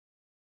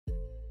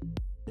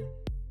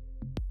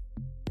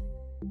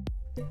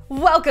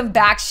Welcome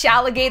back,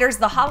 Shalligators.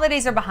 The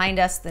holidays are behind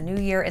us. The new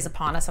year is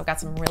upon us. I've got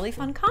some really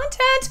fun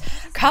content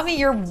coming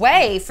your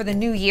way for the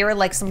new year,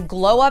 like some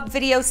glow up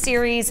video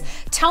series.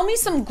 Tell me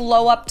some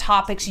glow up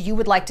topics you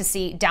would like to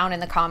see down in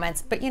the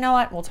comments. But you know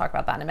what? We'll talk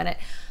about that in a minute.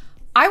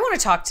 I want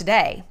to talk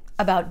today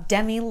about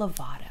DEMI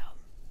LOVATO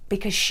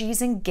because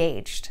she's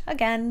engaged.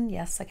 Again,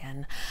 yes,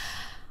 again.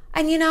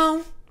 And you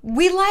know,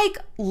 we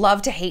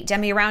love to hate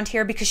Demi around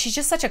here because she's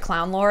just such a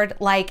clown lord.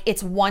 Like,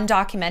 it's one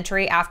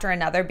documentary after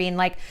another being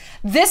like,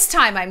 this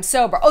time I'm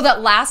sober. Oh, that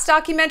last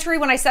documentary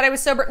when I said I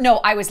was sober? No,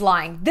 I was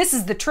lying. This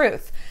is the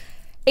truth.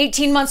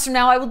 18 months from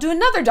now, I will do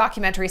another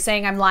documentary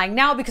saying I'm lying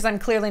now because I'm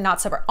clearly not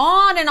sober.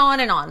 On and on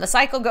and on. The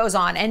cycle goes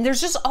on. And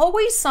there's just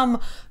always some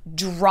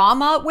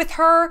drama with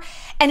her.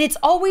 And it's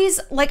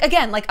always like,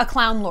 again, like a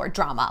clown lord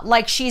drama.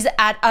 Like she's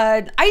at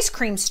an ice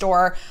cream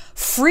store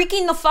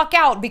freaking the fuck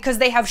out because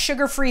they have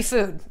sugar-free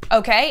food.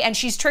 Okay. And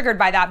she's triggered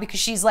by that because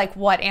she's like,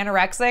 what,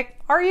 anorexic?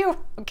 Are you?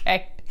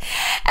 Okay.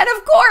 And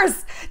of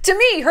course, to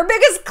me, her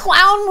biggest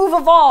clown move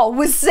of all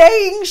was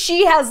saying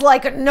she has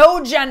like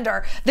no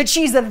gender, that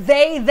she's a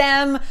they,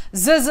 them,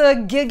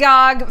 zuzza,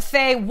 gigog,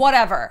 fae,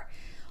 whatever.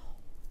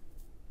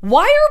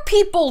 Why are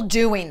people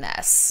doing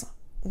this?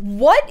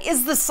 What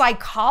is the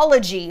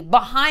psychology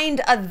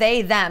behind a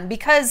they, them?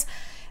 Because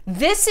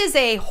this is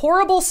a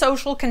horrible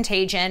social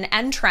contagion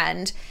and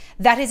trend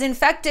that has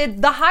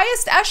infected the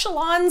highest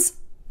echelons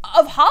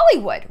of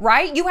Hollywood,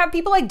 right? You have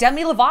people like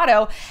Demi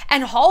Lovato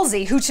and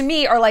Halsey, who to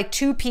me are like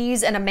two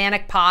peas in a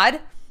manic pod.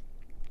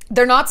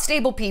 They're not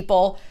stable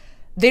people.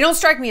 They don't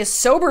strike me as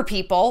sober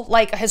people,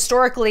 like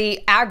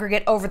historically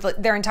aggregate over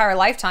their entire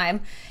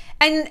lifetime.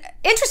 And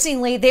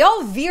interestingly, they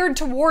all veered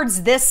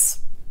towards this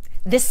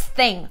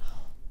thing.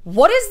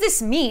 What does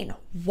this mean?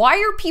 Why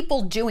are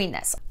people doing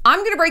this?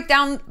 I'm gonna break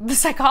down the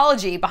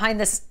psychology behind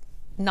this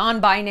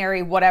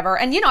non-binary whatever,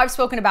 and you know, I've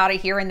spoken about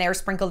it here and there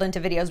sprinkled into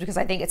videos because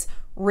I think it's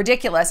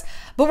ridiculous,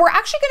 but we're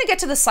actually going to get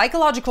to the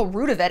psychological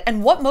root of it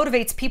and what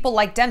motivates people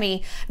like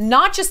Demi,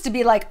 not just to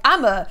be like,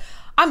 I'm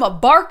a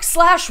bark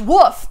 /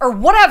 woof or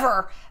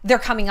whatever they're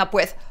coming up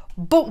with,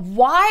 but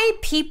why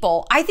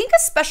people, I think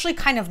especially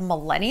kind of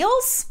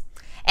millennials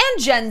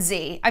and Gen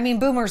Z, I mean,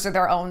 boomers are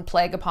their own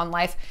plague upon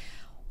life.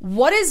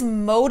 What is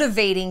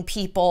motivating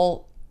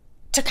people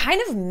to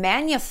kind of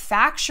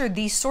manufacture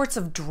these sorts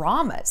of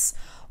dramas?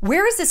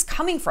 Where is this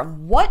coming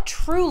from? What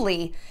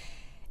truly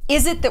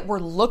is it that we're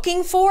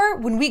looking for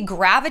when we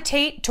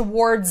gravitate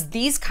towards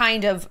these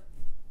kind of,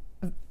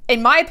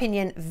 in my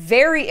opinion,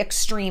 very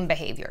extreme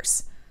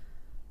behaviors?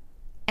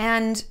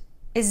 And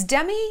is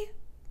Demi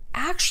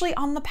actually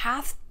on the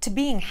path to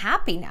being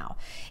happy now?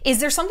 Is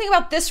there something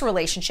about this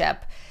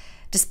relationship,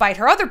 despite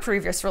her other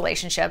previous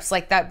relationships,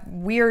 like that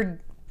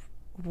weird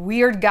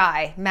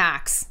guy,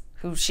 Max,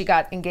 who she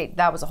got engaged,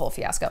 that was a whole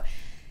fiasco.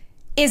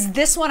 Is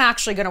this one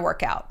actually gonna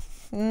work out?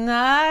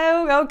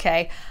 No,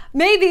 okay.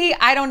 Maybe,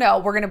 I don't know.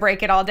 We're gonna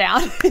break it all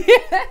down.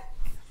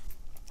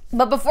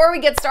 But before we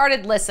get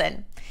started,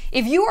 listen.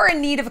 If you are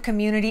in need of a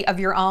community of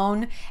your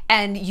own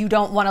and you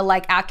don't wanna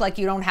like act like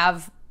you don't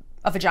have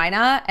a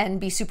vagina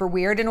and be super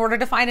weird in order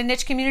to find a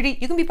niche community,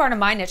 you can be part of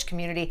my niche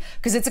community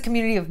because it's a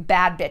community of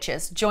bad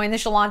bitches. Join the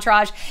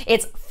Shallontrage.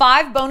 It's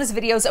 5 bonus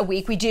videos a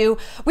week. We don't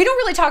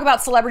really talk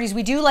about celebrities.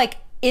 We do like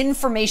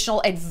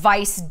informational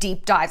advice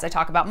deep dives. I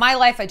talk about my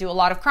life. I do a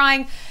lot of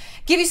crying.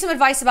 Give you some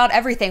advice about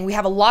everything. We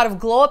have a lot of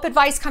glow up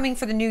advice coming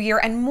for the new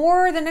year, and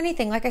more than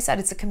anything, like I said,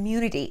 it's a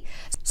community.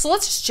 So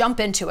let's just jump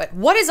into it.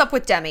 What is up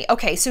with Demi?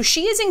 Okay, so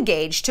she is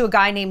engaged to a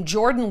guy named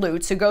Jordan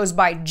Lutz who goes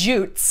by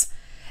Jutes.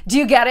 Do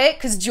you get it?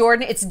 Because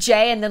Jordan, it's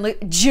J and then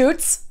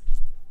Jutes.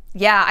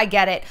 Yeah, I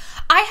get it.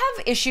 I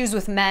have issues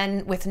with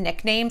men with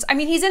nicknames. I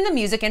mean, he's in the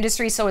music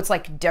industry, so it's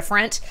like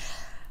different.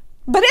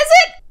 But is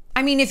it?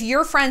 I mean, if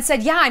your friend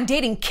said, yeah, I'm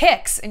dating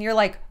Kix, and you're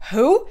like,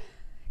 who?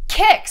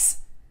 Kix.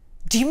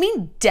 Do you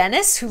mean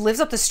Dennis who lives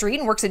up the street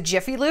and works at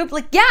Jiffy Lube?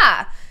 Like,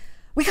 yeah,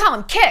 we call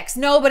him Kix.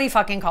 Nobody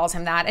fucking calls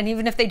him that. And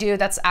even if they do,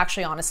 that's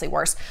actually honestly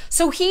worse.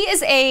 So he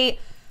is a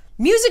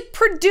music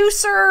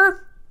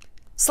producer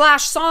 /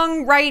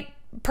 songwrite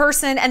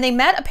person. And they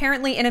met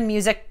apparently in a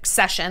music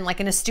session, like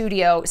in a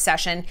studio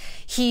session.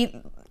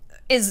 He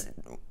is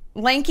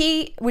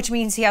lanky, which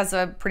means he has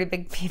a pretty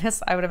big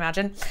penis, I would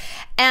imagine.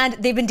 And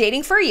they've been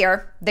dating for a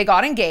year. They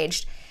got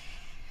engaged.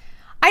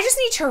 I just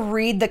need to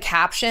read the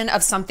caption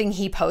of something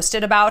he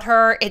posted about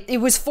her. It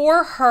was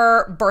for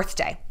her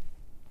birthday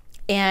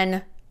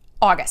in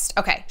August.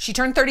 Okay, she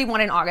turned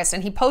 31 in August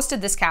and he posted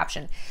this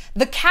caption.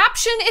 The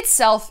caption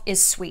itself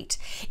is sweet.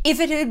 If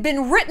it had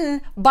been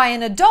written by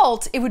an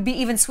adult, it would be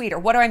even sweeter.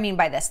 What do I mean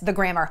by this? The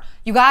grammar.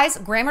 You guys,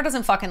 grammar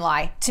doesn't fucking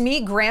lie. To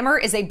me, grammar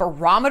is a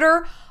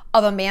barometer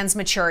of a man's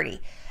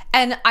maturity.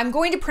 And I'm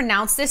going to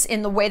pronounce this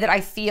in the way that I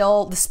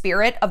feel the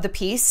spirit of the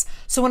piece.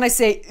 So when I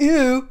say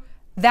ew,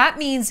 that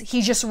means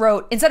he just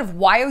wrote, instead of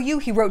Y-O-U,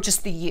 he wrote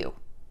just the U.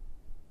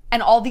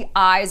 And all the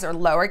I's are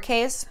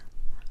lowercase.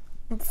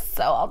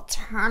 So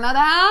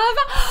alternative.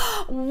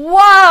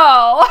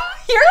 Whoa,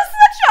 you're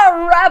such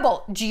a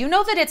rebel. Do you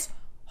know that it's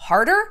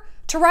harder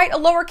to write a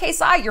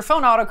lowercase I. Your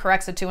phone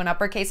autocorrects it to an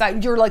uppercase I.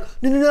 You're like,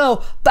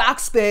 no,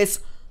 backspace,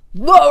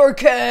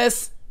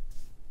 lowercase.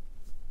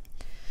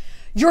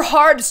 Your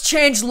heart has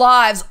changed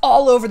lives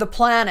all over the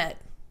planet.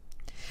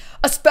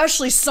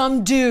 Especially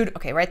some dude.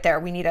 Okay, right there,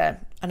 we need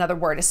another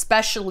word.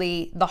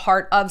 Especially the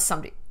heart of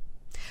somebody.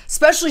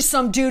 Especially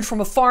some dude from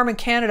a farm in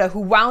Canada who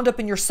wound up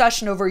in your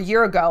session over a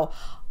year ago.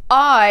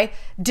 I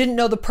didn't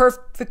know the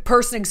perfect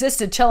person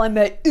existed till I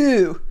met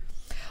you.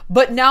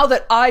 But now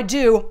that I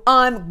do,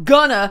 I'm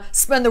gonna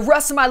spend the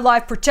rest of my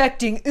life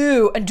protecting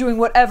you and doing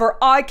whatever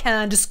I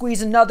can to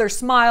squeeze another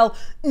smile,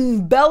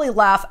 belly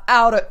laugh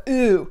out of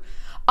you.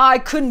 I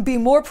couldn't be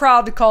more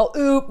proud to call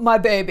you my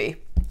baby.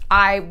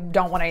 I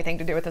don't want anything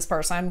to do with this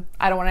person.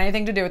 I don't want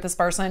anything to do with this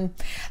person.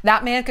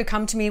 That man could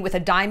come to me with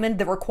a diamond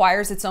that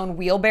requires its own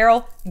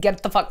wheelbarrow.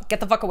 Get the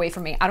fuck away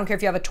from me. I don't care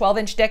if you have a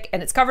 12-inch dick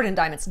and it's covered in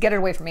diamonds. Get it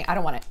away from me. I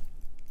don't want it.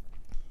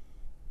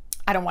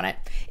 I don't want it.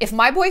 If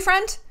my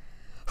boyfriend,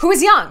 who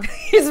is young,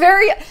 he's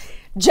very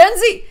Gen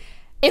Z,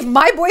 if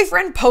my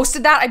boyfriend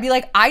posted that, I'd be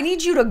like, I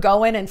need you to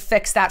go in and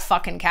fix that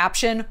fucking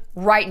caption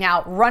right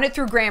now. Run it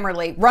through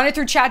Grammarly, run it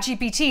through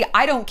ChatGPT.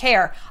 I don't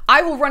care.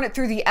 I will run it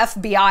through the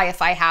FBI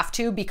if I have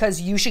to, because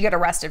you should get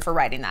arrested for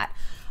writing that.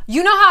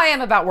 You know how I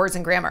am about words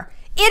and grammar.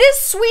 It is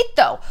sweet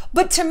though.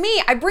 But to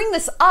me, I bring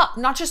this up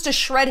not just to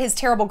shred his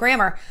terrible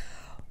grammar.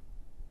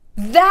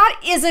 That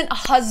isn't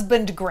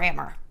husband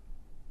grammar.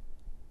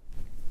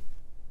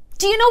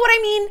 Do you know what I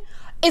mean?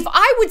 If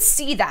I would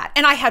see that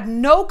and I had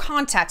no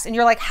context and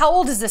you're like, how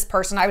old is this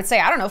person? I would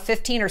say, I don't know,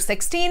 15 or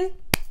 16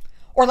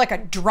 or like a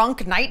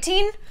drunk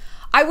 19.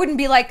 I wouldn't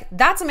be like,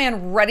 that's a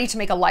man ready to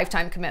make a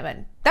lifetime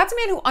commitment. That's a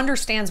man who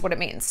understands what it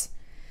means.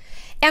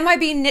 Am I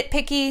being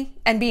nitpicky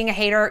and being a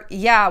hater?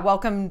 Yeah,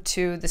 welcome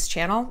to this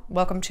channel.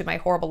 Welcome to my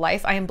horrible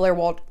life. I am Blair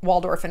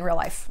Waldorf in real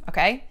life,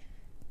 okay?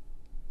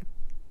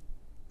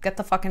 Get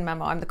the fucking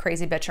memo. I'm the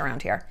crazy bitch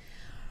around here.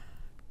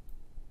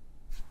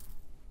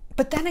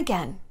 But then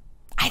again,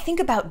 I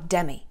think about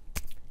Demi.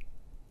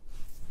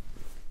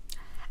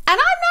 And I'm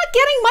not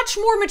getting much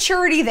more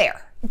maturity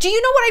there. Do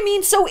you know what I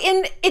mean? So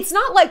it's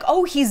not like,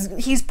 oh,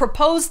 he's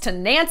proposed to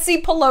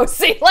Nancy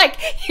Pelosi. Like,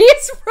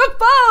 he's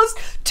proposed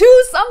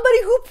to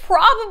somebody who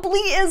probably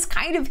is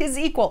kind of his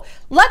equal.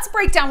 Let's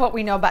break down what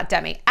we know about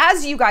Demi.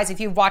 As you guys, if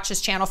you've watched this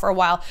channel for a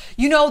while,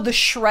 you know the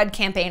shred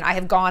campaign I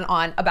have gone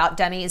on about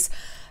Demi's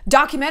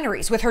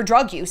documentaries with her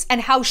drug use and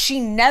how she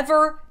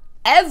never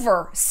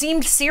ever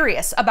seemed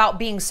serious about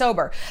being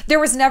sober. There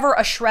was never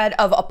a shred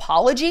of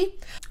apology.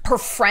 Her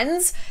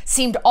friends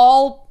seemed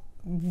all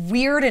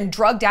weird and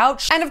drugged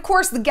out. And of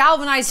course, the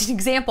galvanizing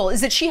example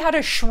is that she had a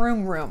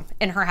shroom room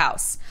in her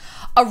house.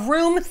 A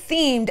room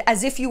themed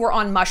as if you were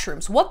on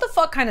mushrooms. What the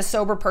fuck kind of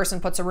sober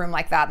person puts a room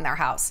like that in their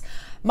house?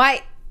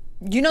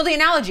 You know the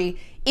analogy.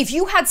 If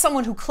you had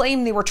someone who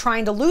claimed they were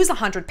trying to lose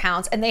 100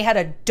 pounds and they had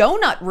a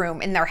donut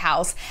room in their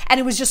house and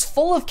it was just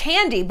full of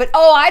candy, but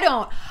oh,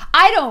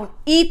 I don't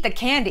eat the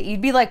candy. You'd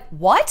be like,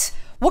 what?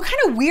 What kind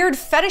of weird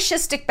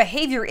fetishistic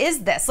behavior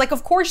is this? Like,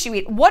 of course you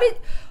eat.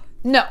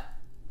 No,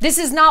 this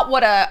is not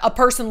what a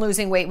person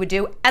losing weight would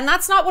do. And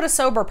that's not what a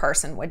sober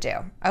person would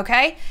do,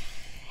 okay?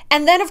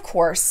 And then of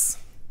course,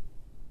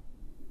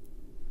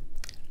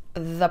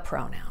 the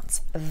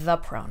pronouns.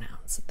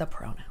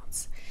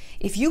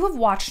 If you have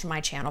watched my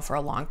channel for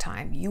a long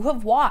time, you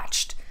have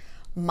watched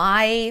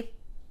my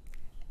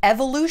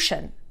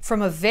evolution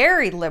from a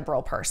very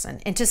liberal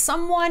person into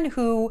someone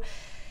who,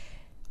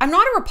 I'm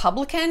not a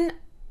Republican,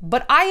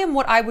 but I am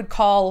what I would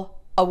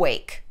call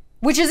awake,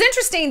 which is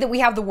interesting that we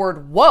have the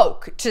word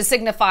woke to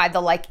signify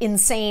the like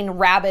insane,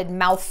 rabid,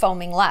 mouth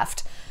foaming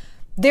left.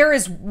 There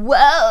is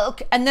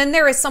woke, and then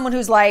there is someone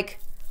who's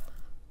like,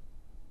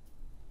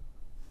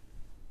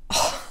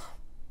 oh,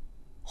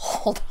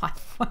 hold on.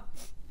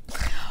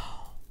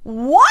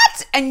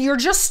 What? And you're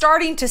just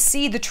starting to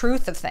see the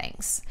truth of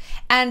things.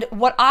 And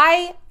what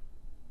I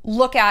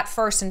look at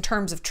first in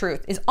terms of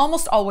truth is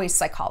almost always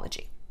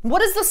psychology.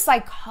 What is the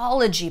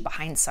psychology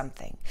behind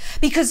something?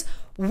 Because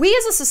we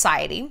as a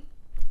society,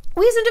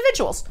 we as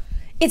individuals,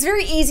 it's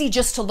very easy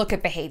just to look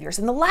at behaviors.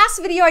 In the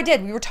last video I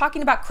did, we were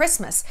talking about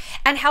Christmas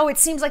and how it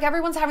seems like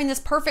everyone's having this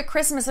perfect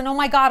Christmas and oh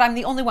my God, I'm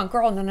the only one.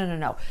 Girl,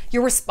 no.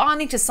 You're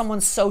responding to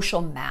someone's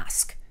social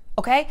mask.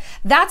 Okay?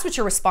 That's what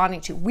you're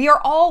responding to. We are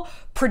all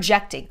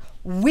projecting.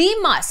 We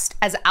must,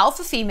 as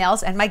alpha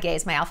females, and my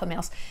gays, my alpha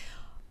males,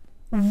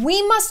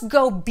 we must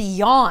go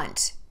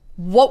beyond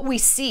what we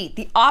see,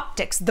 the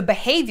optics, the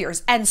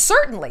behaviors, and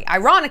certainly,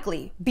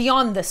 ironically,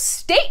 beyond the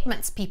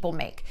statements people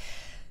make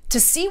to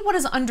see what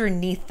is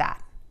underneath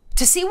that,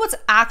 to see what's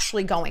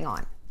actually going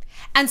on.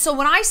 And so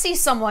when I see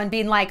someone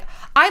being like,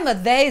 I'm a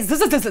they,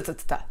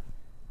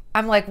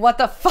 I'm like, what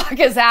the fuck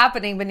is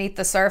happening beneath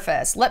the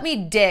surface? Let me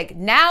dig.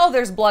 Now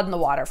there's blood in the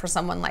water for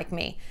someone like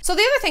me. So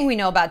the other thing we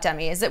know about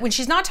Demi is that when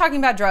she's not talking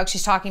about drugs,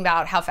 she's talking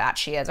about how fat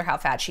she is or how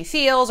fat she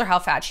feels or how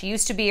fat she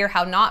used to be or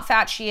how not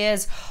fat she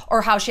is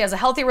or how she has a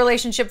healthy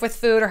relationship with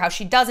food or how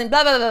she doesn't,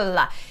 blah, blah, blah, blah,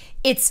 blah.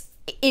 It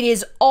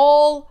is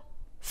all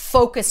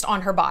focused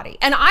on her body.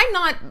 And I'm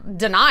not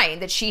denying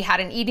that she had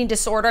an eating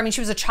disorder. I mean,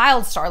 she was a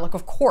child star, like,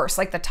 of course,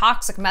 like the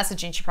toxic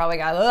messaging she probably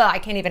got, I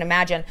can't even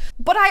imagine.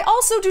 But I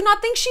also do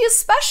not think she is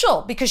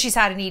special because she's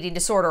had an eating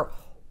disorder.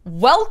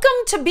 Welcome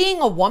to being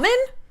a woman.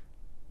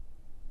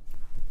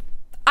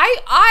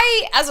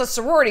 I, as a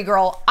sorority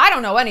girl, I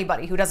don't know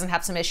anybody who doesn't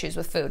have some issues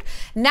with food.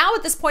 Now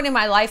at this point in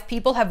my life,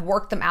 people have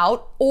worked them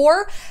out,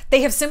 or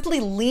they have simply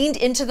leaned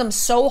into them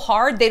so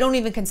hard, they don't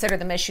even consider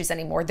them issues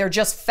anymore. They're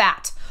just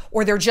fat,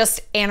 or they're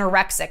just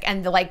anorexic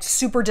and they're like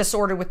super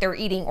disordered with their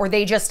eating, or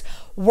they just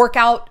work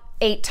out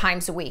 8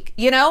 times a week,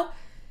 you know?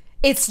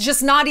 It's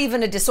just not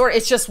even a disorder.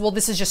 It's just, well,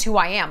 this is just who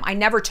I am. I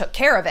never took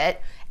care of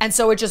it. And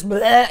so it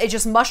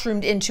just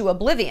mushroomed into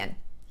oblivion.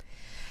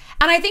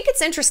 And I think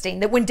it's interesting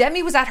that when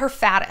Demi was at her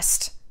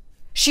fattest,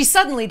 she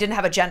suddenly didn't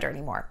have a gender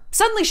anymore.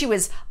 Suddenly she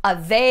was a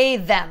they,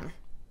 them.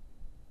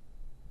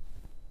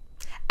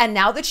 And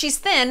now that she's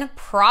thin,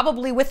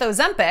 probably with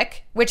Ozempic,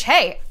 which,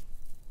 hey,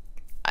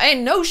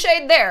 ain't no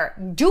shade there.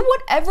 Do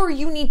whatever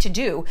you need to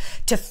do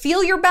to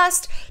feel your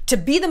best, to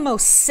be the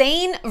most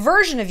sane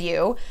version of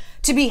you,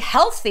 to be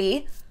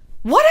healthy,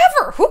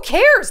 whatever. Who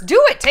cares?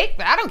 Do it.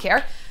 I don't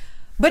care.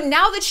 But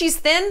now that she's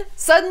thin,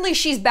 suddenly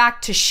she's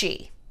back to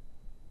she.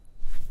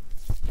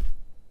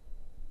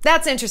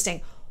 That's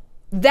interesting.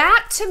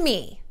 That, to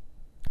me,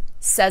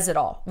 says it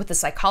all with the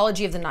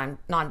psychology of the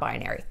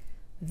non-binary.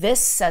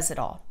 This says it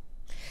all.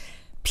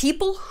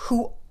 People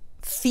who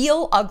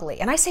feel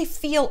ugly, and I say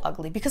feel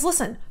ugly because,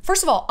 listen,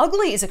 first of all,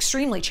 ugly is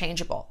extremely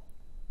changeable.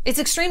 It's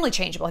extremely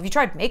changeable. Have you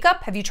tried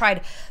makeup? Have you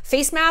tried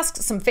face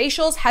masks, some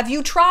facials? Have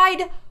you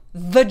tried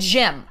the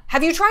gym?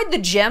 Have you tried the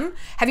gym?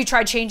 Have you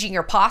tried changing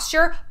your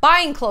posture,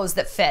 buying clothes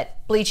that fit,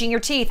 bleaching your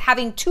teeth,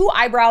 having 2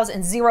 eyebrows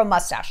and 0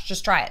 mustache?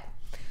 Just try it.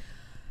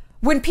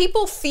 When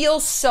people feel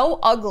so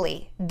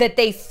ugly that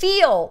they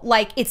feel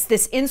like it's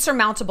this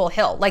insurmountable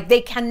hill, like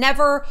they can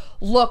never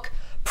look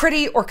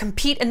pretty or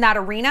compete in that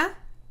arena,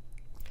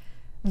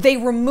 they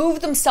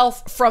remove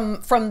themselves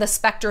from the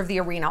specter of the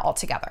arena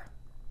altogether.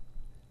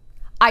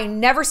 I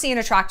never see an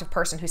attractive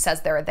person who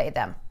says they're a they,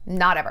 them.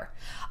 Not ever.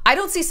 I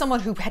don't see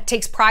someone who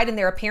takes pride in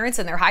their appearance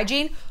and their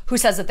hygiene who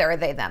says that they're a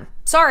they, them.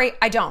 Sorry,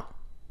 I don't.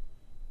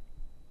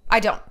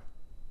 I don't.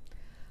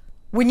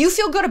 When you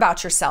feel good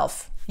about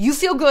yourself, you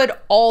feel good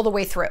all the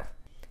way through.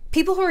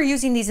 People who are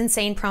using these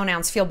insane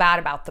pronouns feel bad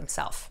about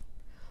themselves.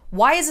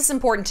 Why is this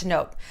important to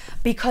note?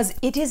 Because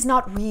it is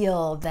not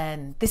real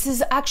then. This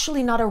is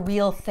actually not a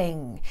real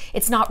thing.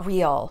 It's not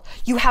real.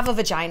 You have a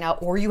vagina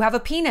or you have a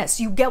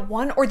penis. You get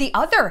one or the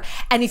other.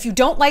 And if you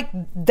don't like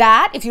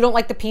that, if you don't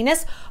like the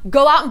penis,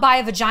 go out and buy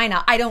a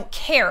vagina. I don't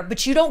care.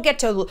 But you don't get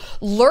to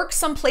lurk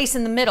someplace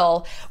in the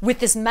middle with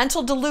this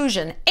mental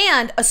delusion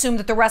and assume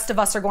that the rest of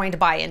us are going to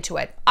buy into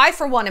it. I,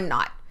 for one, am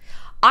not.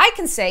 I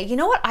can say, you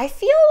know what? I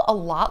feel a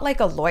lot like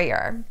a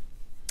lawyer.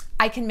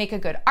 I can make a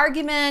good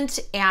argument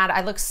and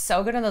I look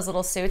so good in those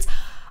little suits.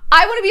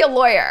 I want to be a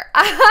lawyer.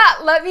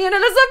 Let me into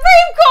the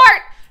Supreme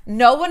Court.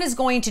 No one is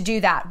going to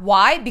do that.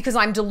 Why? Because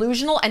I'm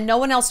delusional and no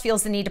one else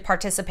feels the need to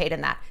participate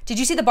in that. Did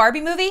you see the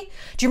Barbie movie?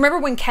 Do you remember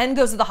when Ken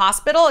goes to the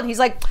hospital and he's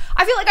like,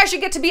 I feel like I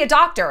should get to be a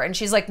doctor. And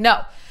she's like,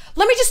 no,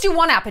 let me just do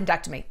one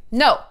appendectomy.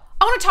 No,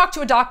 I want to talk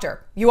to a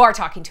doctor. You are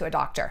talking to a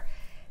doctor.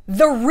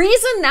 The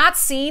reason that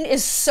scene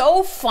is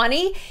so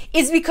funny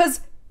is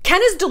because Ken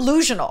is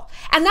delusional,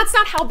 and that's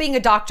not how being a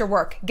doctor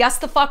works. Guess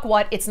the fuck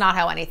what? It's not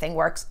how anything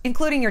works,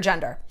 including your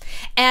gender.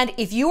 And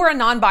if you are a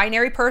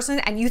non-binary person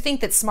and you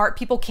think that smart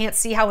people can't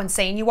see how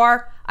insane you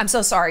are, I'm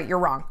so sorry, you're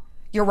wrong.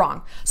 You're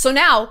wrong. So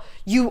now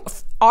you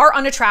are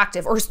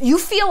unattractive, or you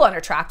feel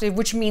unattractive,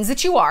 which means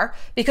that you are,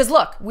 because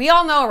look, we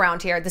all know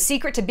around here, the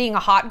secret to being a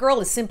hot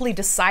girl is simply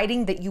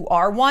deciding that you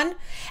are one.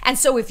 And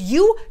so if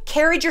you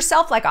carried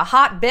yourself like a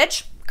hot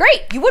bitch,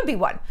 great, you would be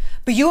one.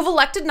 But you have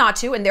elected not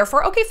to, and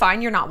therefore, okay,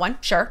 fine, you're not one.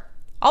 Sure,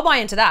 I'll buy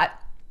into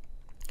that.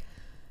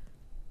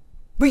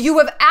 But you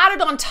have added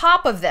on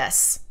top of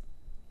this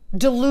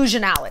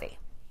delusionality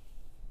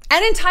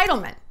and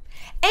entitlement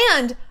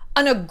and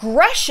an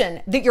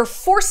aggression that you're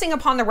forcing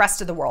upon the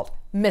rest of the world.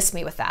 Miss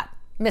me with that.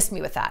 Miss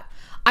me with that.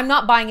 I'm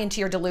not buying into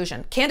your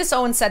delusion. Candace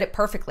Owens said it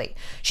perfectly.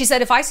 She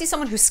said, if I see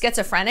someone who's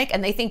schizophrenic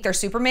and they think they're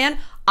Superman,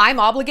 I'm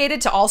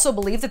obligated to also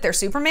believe that they're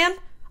Superman?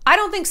 I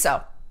don't think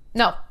so.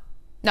 No.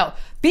 No,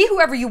 be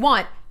whoever you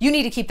want. You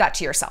need to keep that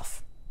to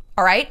yourself.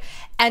 All right.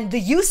 And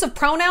the use of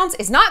pronouns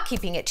is not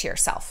keeping it to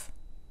yourself.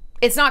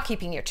 It's not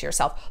keeping it to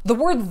yourself. The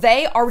word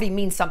they already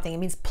means something. It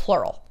means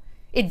plural.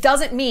 It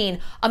doesn't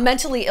mean a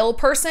mentally ill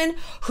person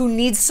who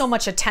needs so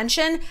much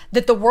attention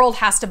that the world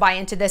has to buy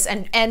into this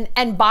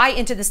and buy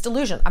into this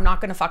delusion. I'm not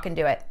going to fucking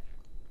do it.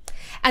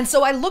 And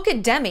so I look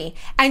at Demi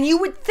and you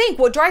would think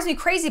what drives me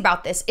crazy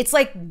about this, it's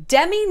like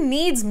Demi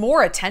needs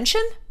more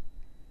attention.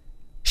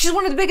 She's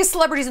one of the biggest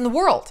celebrities in the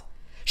world.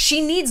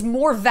 She needs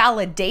more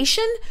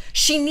validation.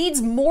 She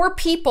needs more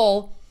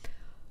people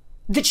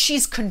that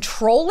she's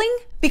controlling,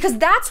 because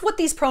that's what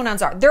these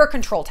pronouns are. They're a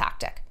control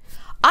tactic.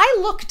 I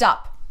looked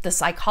up the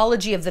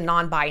psychology of the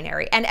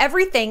non-binary, and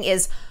everything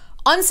is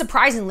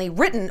unsurprisingly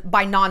written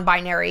by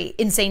non-binary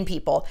insane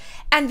people.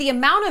 And the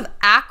amount of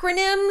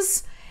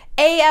acronyms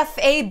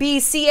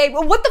AFABCA.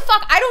 What the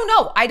fuck? I don't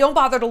know. I don't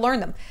bother to learn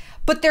them.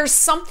 But there's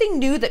something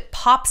new that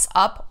pops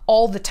up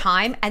all the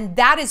time, and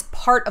that is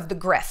part of the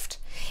grift,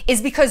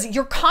 is because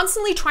you're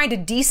constantly trying to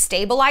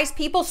destabilize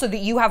people so that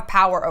you have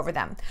power over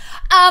them.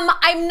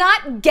 I'm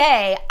not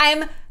gay,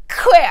 I'm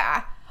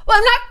queer. Well,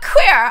 I'm not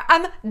queer,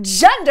 I'm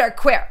gender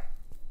queer.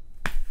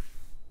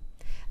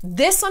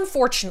 This,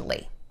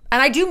 unfortunately,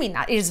 and I do mean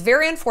that, it is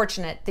very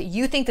unfortunate that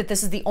you think that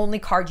this is the only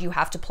card you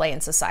have to play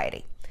in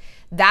society.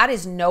 That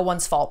is no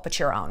one's fault but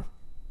your own.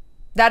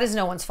 That is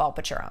no one's fault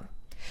but your own.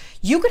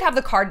 You could have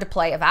the card to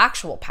play of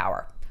actual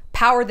power,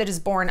 power that is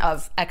born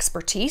of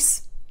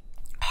expertise,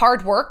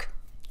 hard work,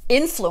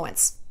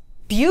 influence,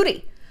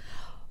 beauty.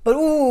 But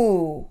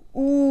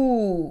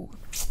ooh,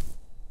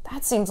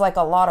 that seems like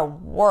a lot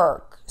of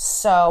work.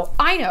 So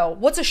I know,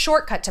 what's a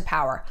shortcut to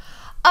power?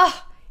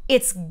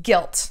 It's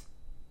guilt.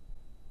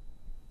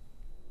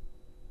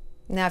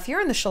 Now, if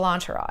you're in the Shallon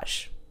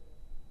entourage,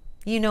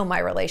 you know my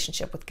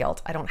relationship with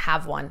guilt. I don't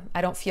have one.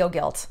 I don't feel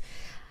guilt.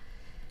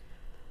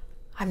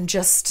 I'm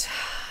just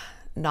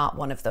not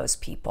one of those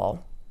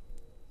people.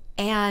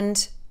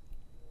 And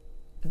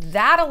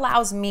that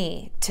allows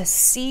me to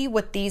see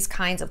what these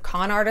kinds of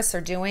con artists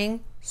are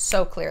doing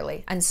so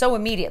clearly and so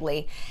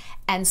immediately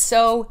and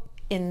so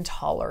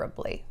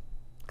intolerably,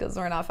 because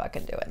we're not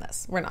fucking doing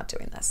this. We're not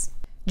doing this.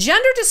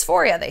 Gender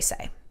dysphoria, they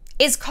say,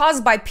 is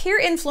caused by peer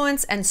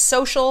influence and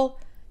social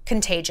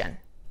contagion.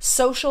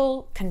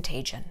 Social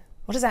contagion.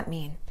 What does that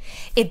mean?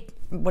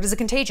 What is a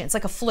contagion? It's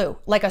like a flu,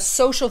 like a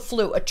social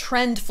flu, a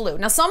trend flu.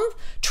 Now, some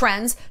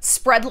trends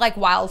spread like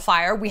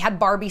wildfire. We had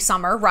Barbie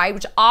summer, right?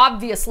 Which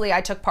obviously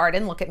I took part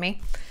in. Look at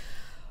me.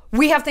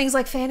 We have things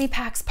like fanny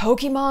packs,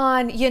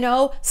 Pokemon, you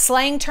know,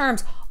 slang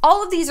terms.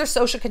 All of these are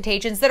social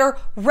contagions that are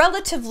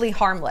relatively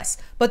harmless,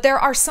 but there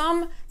are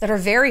some that are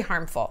very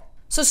harmful.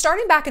 So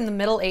starting back in the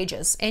Middle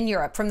Ages in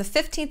Europe, from the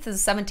 15th to the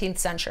 17th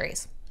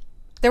centuries,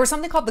 there was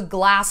something called the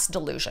glass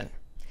delusion,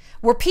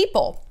 where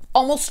people,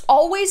 almost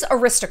always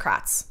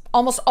aristocrats,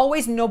 almost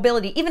always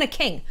nobility, even a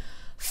king,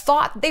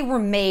 thought they were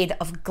made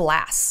of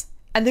glass.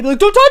 And they'd be like,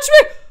 don't touch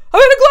me! I'm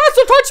in a glass,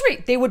 don't touch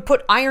me! They would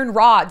put iron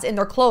rods in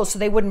their clothes so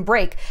they wouldn't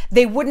break.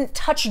 They wouldn't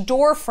touch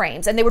door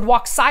frames, and they would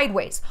walk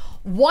sideways.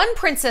 One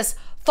princess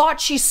thought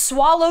she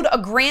swallowed a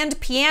grand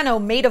piano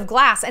made of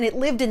glass and it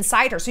lived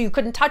inside her, so you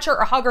couldn't touch her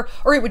or hug her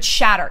or it would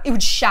shatter. It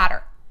would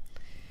shatter.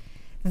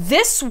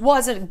 This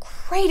was a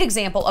great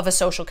example of a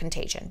social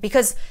contagion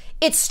because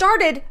it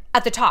started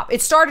at the top.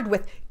 It started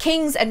with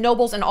kings and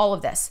nobles and all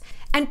of this.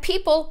 And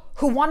people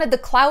who wanted the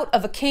clout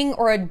of a king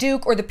or a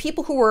duke, or the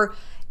people who were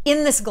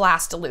in this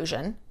glass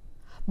delusion,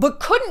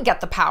 but couldn't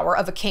get the power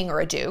of a king or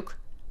a duke,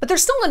 but they're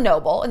still a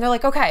noble. And they're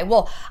like, okay,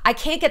 well, I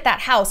can't get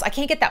that house. I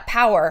can't get that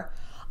power.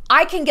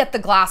 I can get the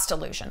glass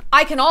delusion.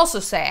 I can also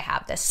say I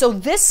have this. So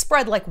this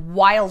spread like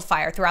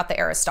wildfire throughout the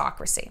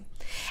aristocracy.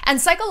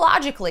 And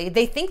psychologically,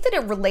 they think that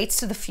it relates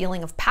to the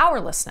feeling of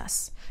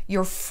powerlessness.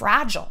 You're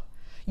fragile.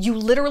 You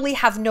literally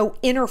have no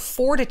inner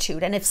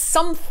fortitude. And if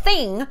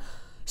something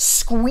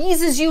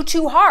squeezes you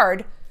too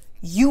hard,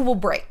 you will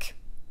break.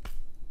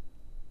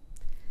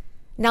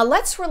 Now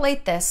let's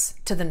relate this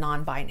to the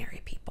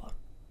non-binary people,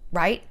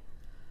 right?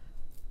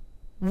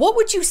 What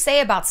would you say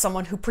about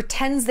someone who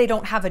pretends they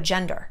don't have a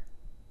gender?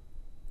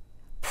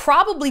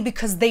 Probably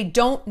because they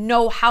don't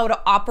know how to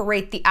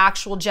operate the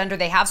actual gender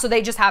they have, so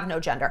they just have no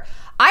gender.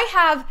 I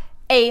have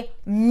a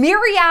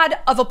myriad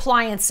of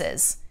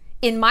appliances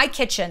in my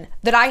kitchen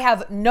that I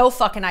have no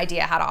fucking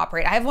idea how to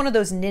operate. I have one of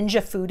those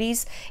Ninja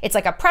Foodies. It's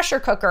like a pressure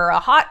cooker,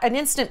 an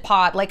Instant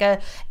Pot, like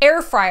a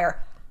air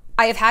fryer.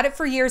 I have had it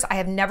for years. I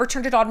have never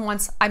turned it on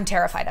once. I'm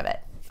terrified of it.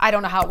 I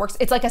don't know how it works.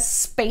 It's like a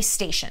space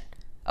station,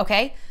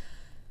 okay?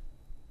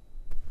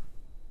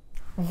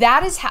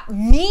 That is how,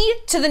 me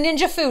to the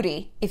Ninja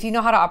Foodie, if you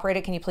know how to operate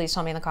it, can you please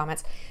tell me in the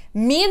comments?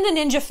 Me and the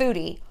Ninja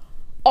Foodie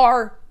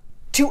are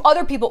to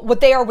other people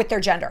what they are with their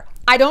gender.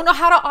 I don't know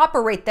how to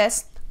operate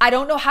this. I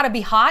don't know how to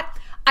be hot.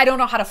 I don't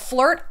know how to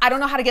flirt. I don't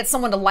know how to get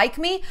someone to like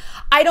me.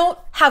 I don't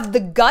have the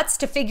guts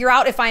to figure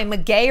out if I am a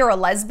gay or a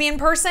lesbian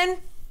person.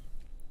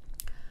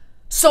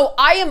 So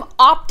I am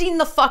opting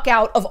the fuck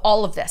out of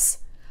all of this.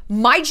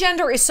 My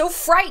gender is so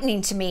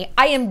frightening to me.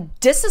 I am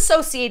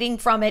disassociating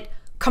from it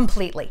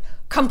completely.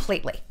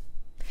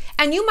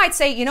 And you might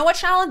say, you know what,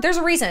 Shallon? There's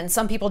a reason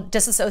some people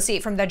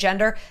disassociate from their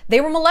gender. They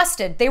were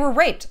molested. They were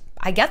raped.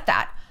 I get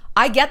that.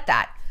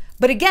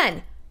 But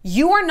again,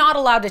 you are not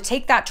allowed to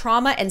take that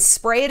trauma and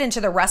spray it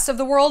into the rest of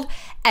the world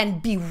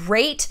and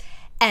berate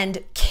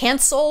and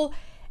cancel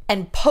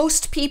and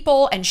post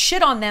people and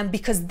shit on them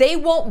because they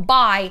won't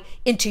buy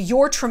into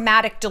your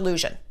traumatic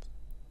delusion,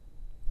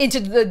 into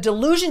the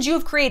delusions you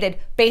have created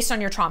based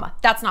on your trauma.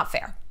 That's not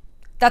fair.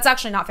 That's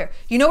actually not fair.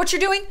 You know what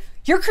you're doing?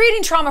 You're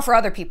creating trauma for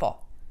other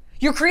people.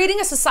 You're creating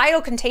a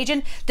societal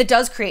contagion that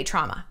does create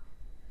trauma.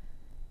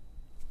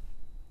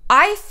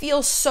 I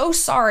feel so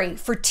sorry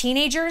for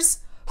teenagers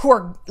who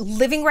are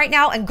living right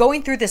now and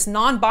going through this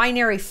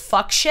non-binary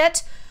fuck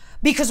shit,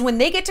 because when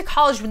they get to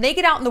college, when they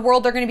get out in the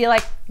world, they're going to be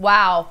like,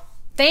 wow,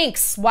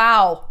 thanks.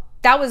 Wow.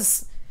 That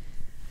was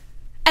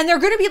And they're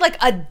going to be like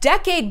a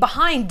decade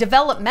behind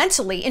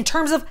developmentally in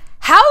terms of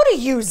how to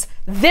use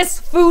this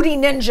foodie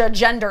ninja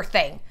gender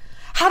thing,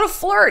 how to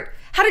flirt,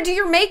 how to do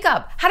your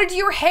makeup, how to do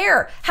your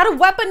hair, how to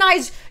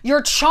weaponize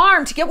your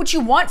charm to get what you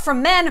want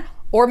from men,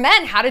 or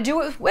men, how to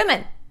do it with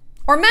women,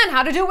 or men,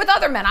 how to do it with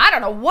other men. I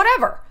don't know,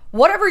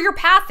 whatever your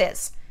path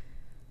is.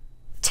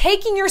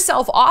 Taking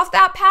yourself off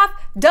that path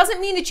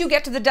doesn't mean that you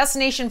get to the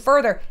destination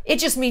further. It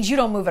just means you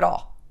don't move at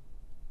all.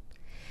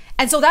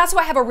 And so that's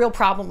why I have a real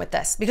problem with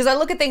this, because I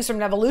look at things from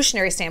an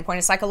evolutionary standpoint,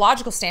 a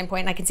psychological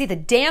standpoint, and I can see the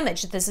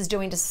damage that this is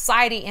doing to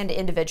society and to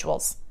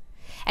individuals.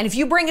 And if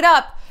you bring it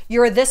up,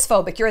 you're a this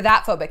phobic, you're a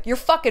that phobic. You're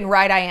fucking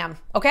right, I am,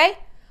 okay?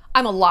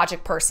 I'm a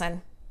logic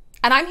person.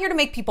 And I'm here to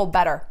make people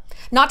better,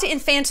 not to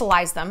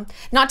infantilize them,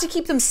 not to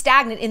keep them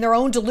stagnant in their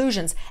own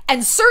delusions,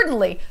 and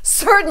certainly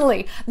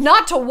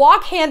not to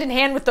walk hand in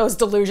hand with those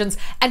delusions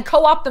and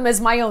co-opt them as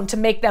my own to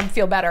make them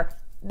feel better.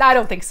 I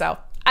don't think so.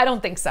 I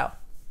don't think so.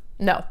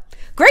 No.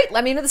 Great,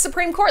 let me into the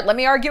Supreme Court. Let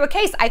me argue a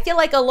case. I feel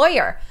like a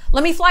lawyer.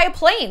 Let me fly a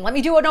plane. Let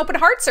me do an open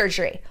heart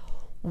surgery.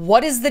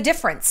 What is the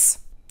difference?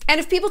 And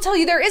if people tell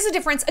you there is a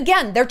difference,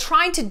 again, they're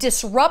trying to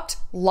disrupt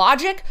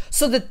logic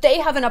so that they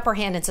have an upper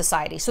hand in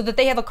society, so that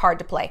they have a card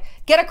to play.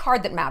 Get a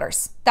card that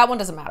matters. That one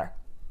doesn't matter.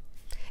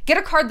 Get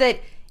a card that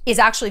is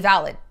actually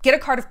valid. Get a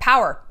card of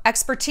power,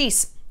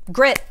 expertise,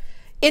 grit,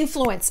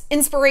 influence,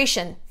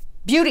 inspiration,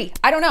 beauty.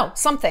 I don't know,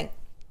 something.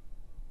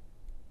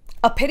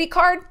 A pity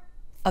card,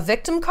 a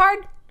victim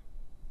card,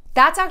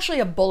 that's actually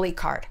a bully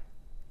card.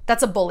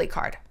 That's a bully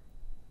card.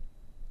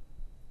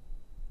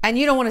 And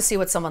you don't want to see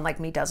what someone like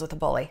me does with a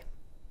bully,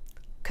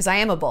 because I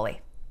am a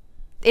bully.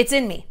 It's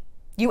in me.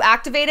 You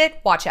activate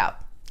it, watch out.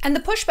 And the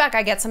pushback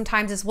I get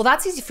sometimes is, well,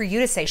 that's easy for you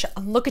to say.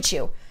 Look at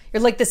you.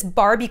 You're like this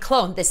Barbie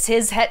clone, this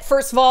cis-het.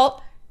 First of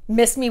all,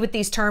 miss me with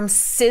these terms,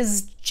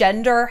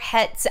 cisgender,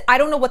 het. I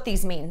don't know what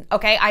these mean,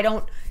 okay? I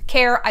don't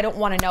care. I don't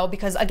want to know,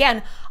 because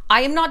again,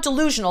 I am not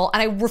delusional,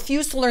 and I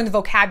refuse to learn the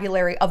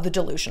vocabulary of the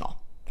delusional.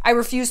 I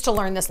refuse to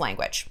learn this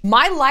language.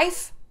 My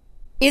life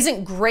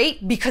isn't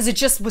great because it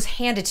just was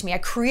handed to me. I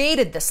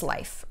created this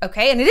life,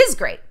 okay? And it is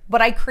great,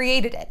 but I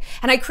created it.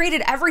 And I create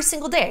it every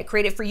single day. I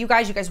create it for you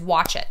guys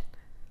watch it.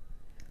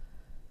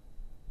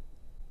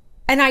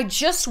 And I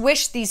just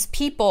wish these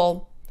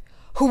people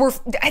who were,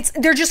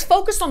 they're just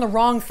focused on the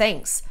wrong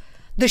things.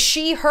 The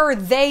she, her,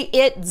 they,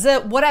 it, the,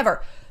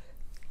 whatever.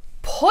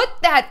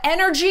 Put that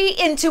energy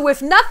into,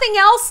 if nothing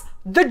else,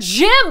 the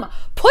gym.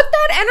 Put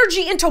that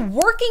energy into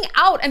working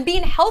out and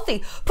being healthy.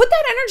 Put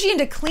that energy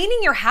into cleaning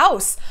your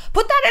house.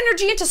 Put that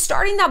energy into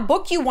starting that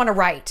book you want to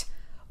write.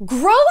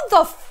 Grow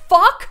the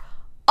fuck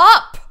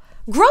up.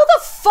 Grow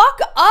the fuck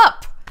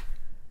up.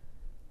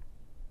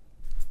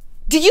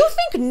 Do you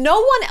think no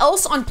one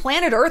else on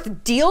planet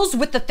Earth deals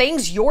with the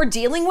things you're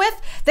dealing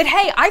with? That,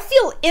 hey, I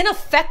feel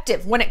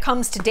ineffective when it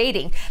comes to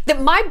dating.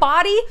 That my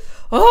body,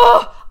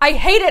 oh, I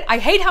hate it. I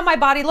hate how my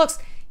body looks.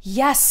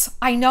 Yes,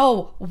 I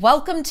know.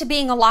 Welcome to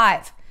being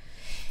alive.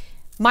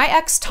 My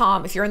ex,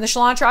 Tom, if you're in the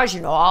Shallon Entourage, you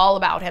know all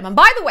about him. And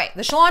by the way,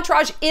 the Shallon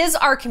Entourage is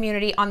our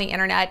community on the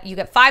internet. You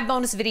get 5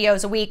 bonus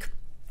videos a week,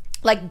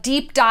 like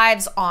deep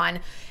dives on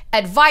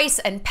advice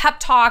and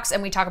pep talks,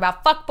 and we talk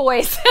about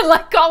fuckboys and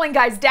like calling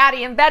guys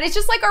daddy in bed. It's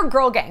just like our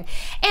girl gang.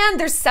 And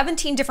there's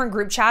 17 different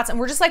group chats, and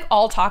we're just like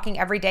all talking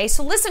every day.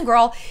 So listen,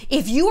 girl,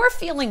 if you are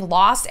feeling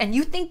lost and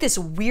you think this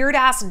weird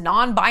ass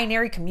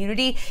non-binary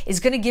community is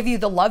gonna give you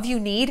the love you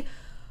need,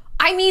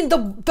 I mean,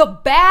 the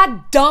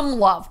bad, dumb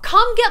love.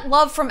 Come get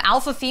love from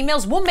alpha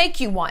females. We'll make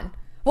you one.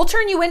 We'll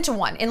turn you into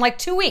one in like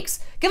 2 weeks.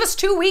 Give us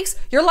 2 weeks.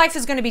 Your life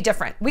is going to be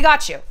different. We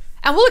got you.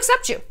 And we'll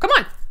accept you. Come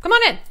on. Come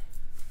on in.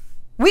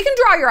 We can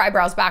draw your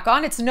eyebrows back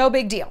on. It's no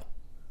big deal.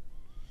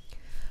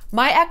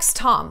 My ex,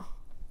 Tom,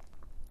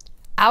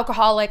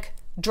 alcoholic,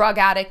 drug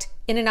addict,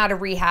 in and out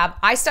of rehab.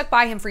 I stuck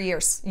by him for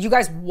years. You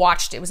guys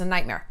watched. It was a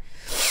nightmare.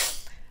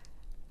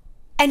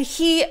 And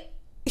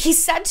he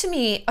said to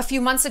me a few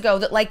months ago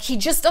that like he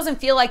just doesn't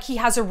feel like he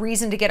has a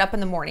reason to get up in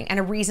the morning and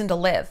a reason to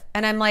live.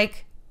 And I'm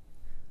like,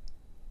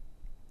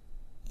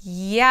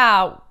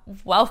 yeah,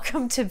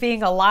 welcome to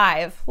being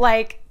alive.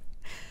 Like,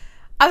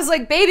 I was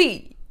like,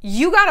 baby,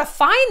 you gotta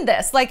find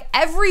this. Like,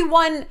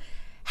 everyone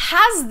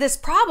has this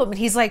problem. And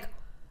he's like,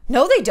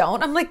 no, they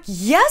don't. I'm like,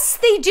 yes,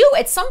 they do.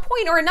 At some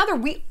point or another,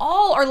 we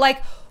all are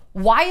like,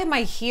 why am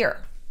I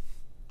here?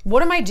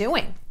 What am I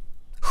doing?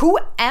 Who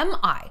am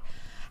I?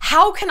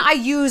 How can I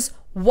use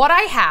what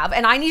I have?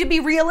 And I need to be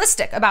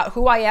realistic about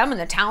who I am and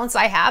the talents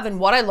I have and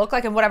what I look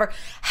like and whatever.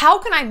 How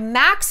can I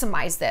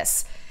maximize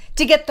this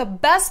to get the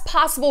best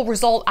possible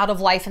result out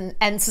of life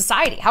and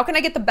society? How can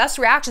I get the best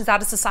reactions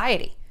out of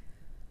society?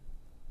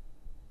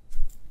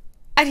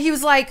 And he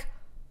was like,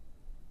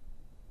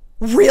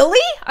 really?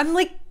 I'm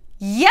like,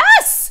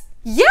 yes,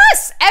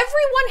 yes.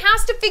 Everyone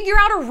has to figure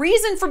out a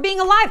reason for being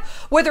alive,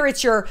 whether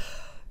it's your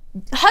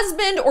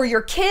husband or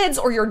your kids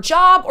or your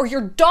job or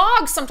your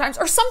dog sometimes,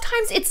 or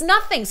sometimes it's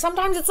nothing.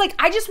 Sometimes it's like,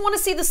 I just want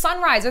to see the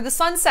sunrise or the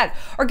sunset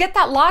or get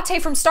that latte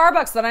from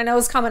Starbucks that I know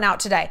is coming out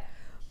today.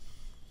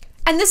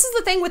 And this is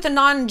the thing with the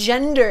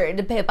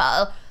non-gendered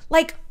people.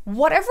 Like,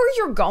 whatever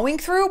you're going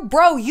through,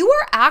 bro, you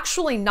are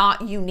actually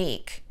not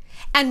unique.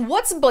 And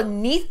what's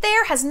beneath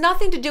there has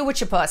nothing to do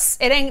with your puss.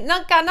 It ain't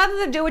got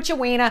nothing to do with your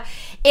wiener.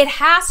 It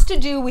has to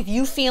do with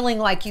you feeling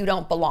like you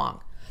don't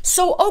belong.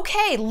 So,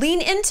 okay,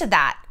 lean into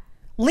that.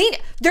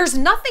 There's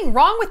nothing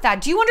wrong with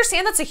that. Do you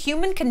understand that's a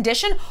human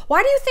condition?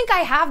 Why do you think I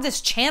have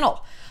this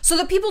channel? So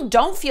that people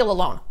don't feel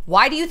alone.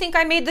 Why do you think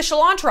I made the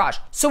Shallontourage?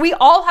 So we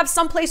all have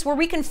some place where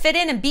we can fit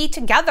in and be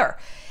together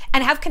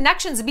and have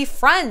connections and be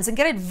friends and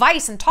get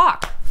advice and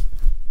talk.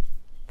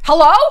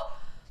 Hello?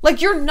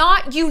 Like, you're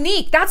not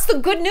unique. That's the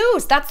good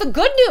news. That's the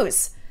good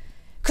news.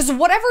 Because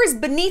whatever is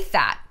beneath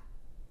that,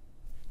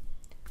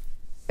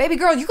 baby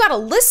girl, you got to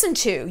listen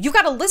to. You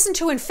got to listen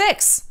to and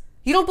fix.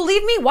 You don't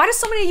believe me? Why do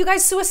so many of you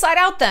guys suicide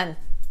out then?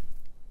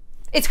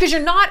 It's because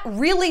you're not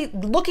really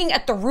looking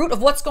at the root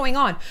of what's going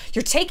on.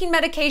 You're taking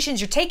medications,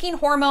 you're taking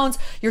hormones,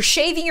 you're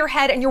shaving your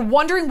head, and you're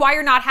wondering why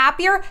you're not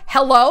happier?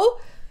 Hello?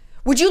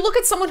 Would you look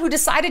at someone who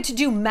decided to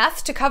do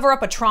meth to cover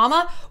up a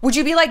trauma? Would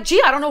you be like,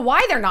 gee, I don't know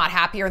why they're not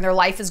happier and their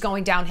life is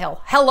going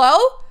downhill? Hello?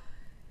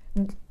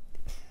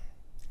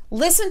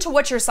 Listen to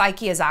what your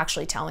psyche is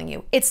actually telling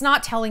you. It's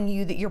not telling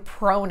you that your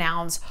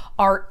pronouns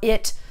are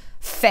it,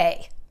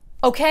 fae,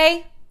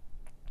 okay?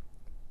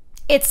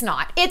 It's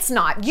not. It's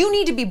not. You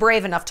need to be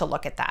brave enough to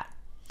look at that.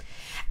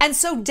 And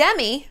so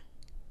Demi,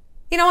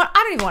 you know what? I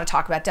don't even want to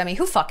talk about Demi.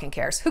 Who fucking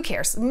cares? Who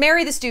cares?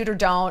 Marry this dude or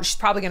don't. She's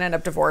probably going to end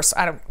up divorced.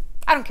 I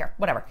don't care.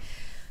 Whatever.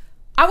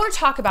 I want to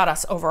talk about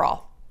us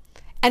overall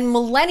and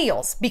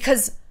millennials,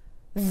 because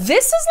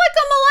this is like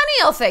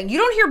a millennial thing. You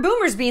don't hear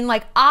boomers being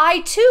like,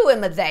 I too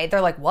am a they. They're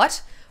like,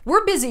 what?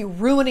 We're busy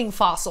ruining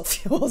fossil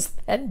fuels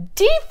and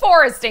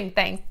deforesting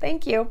things.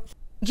 Thank you.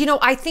 You know,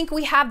 I think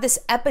we have this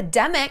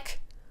epidemic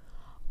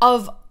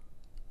of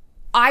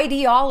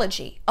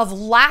ideology, of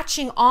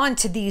latching on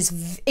to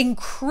these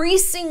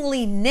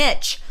increasingly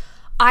niche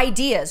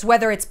ideas,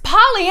 whether it's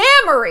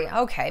polyamory.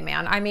 Okay,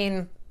 man, I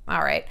mean,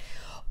 all right.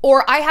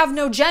 Or I have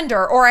no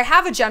gender, or I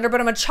have a gender, but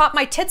I'm gonna chop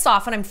my tits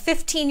off when I'm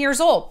 15 years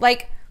old.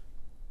 Like,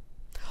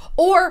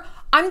 or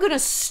I'm gonna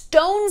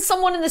stone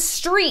someone in the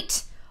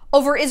street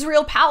over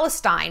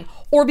Israel-Palestine,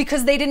 or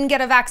because they didn't get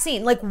a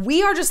vaccine. Like,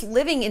 we are just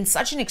living in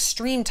such an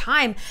extreme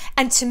time.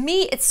 And to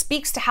me, it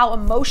speaks to how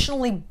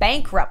emotionally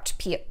bankrupt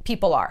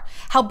people are,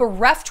 how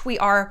bereft we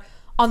are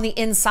on the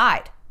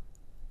inside.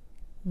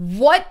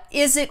 What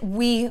is it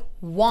we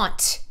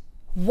want?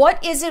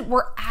 What is it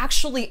we're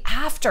actually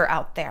after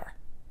out there?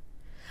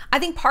 I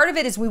think part of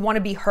it is we want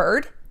to be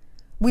heard.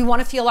 We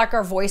want to feel like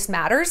our voice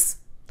matters.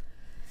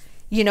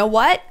 You know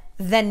what?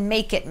 Then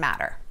make it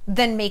matter.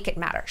 Then make it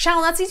matter.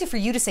 Shallon, that's easy for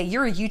you to say.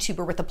 You're a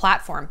YouTuber with a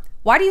platform.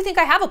 Why do you think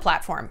I have a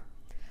platform?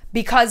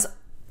 Because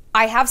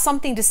I have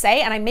something to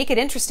say and I make it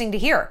interesting to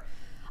hear.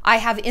 I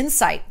have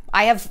insight.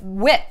 I have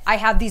wit. I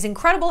have these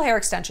incredible hair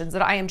extensions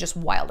that I am just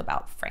wild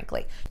about,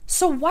 frankly.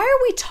 So why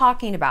are we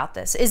talking about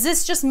this? Is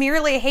this just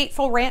merely a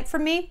hateful rant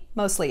from me?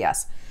 Mostly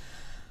yes.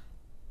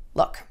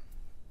 Look,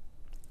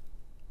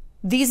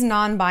 these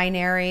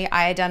non-binary,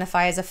 I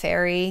identify as a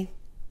fairy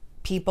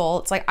people,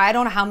 it's like, I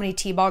don't know how many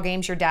t-ball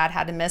games your dad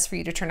had to miss for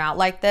you to turn out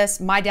like this.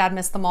 My dad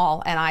missed them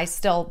all, and I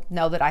still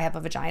know that I have a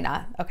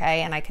vagina,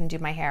 okay? And I can do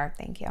my hair,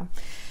 thank you.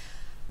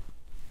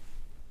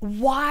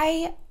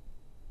 Why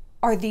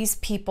are these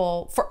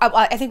people,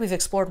 I think we've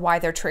explored why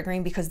they're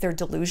triggering, because they're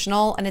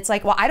delusional. And it's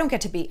like, well, I don't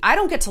get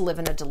to live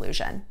in a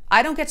delusion.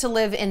 I don't get to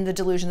live in the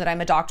delusion that I'm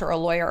a doctor or a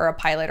lawyer or a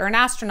pilot or an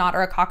astronaut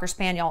or a Cocker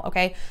Spaniel,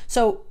 okay?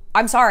 So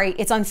I'm sorry,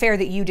 it's unfair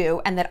that you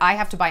do and that I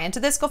have to buy into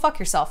this. Go fuck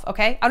yourself,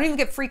 okay? I don't even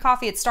get free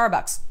coffee at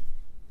Starbucks.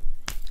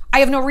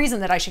 I have no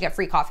reason that I should get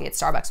free coffee at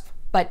Starbucks,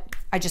 but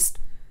I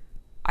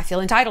feel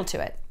entitled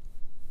to it.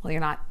 Well, you're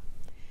not.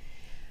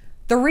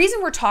 The reason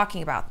we're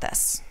talking about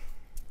this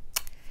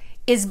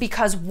is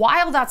because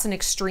while that's an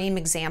extreme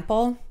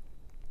example,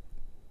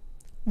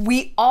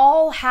 we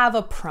all have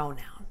a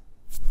pronoun.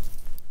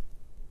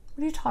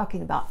 What are you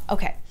talking about?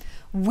 Okay.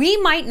 We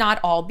might not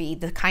all be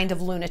the kind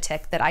of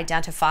lunatic that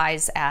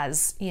identifies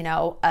as, you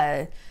know,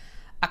 a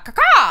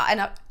caca and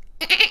a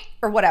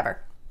or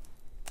whatever.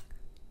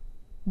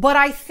 But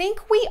I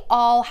think we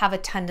all have a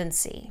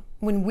tendency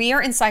when we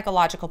are in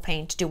psychological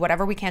pain to do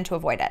whatever we can to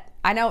avoid it.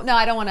 I know, no,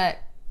 I don't want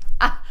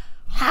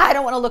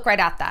to look right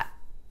at that.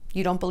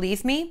 You don't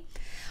believe me?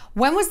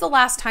 When was the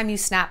last time you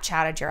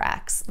Snapchatted your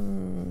ex?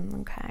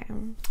 Okay.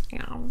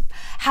 Yeah.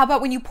 How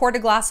about when you poured a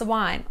glass of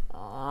wine?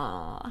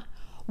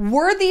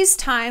 Were these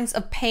times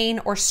of pain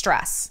or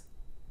stress?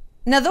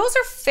 Now, those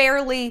are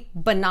fairly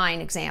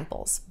benign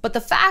examples, but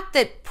the fact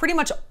that pretty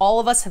much all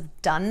of us have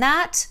done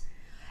that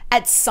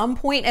at some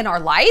point in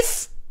our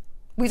life,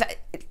 we've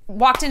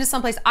walked into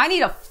someplace, I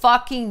need a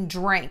fucking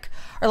drink.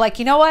 Or like,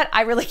 you know what?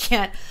 I really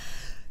can't.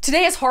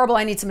 Today is horrible.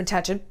 I need some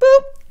attention.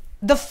 Boop.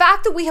 The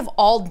fact that we have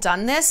all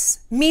done this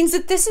means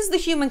that this is the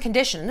human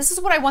condition. This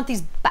is what I want these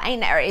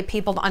binary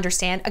people to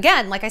understand.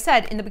 Again, like I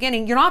said in the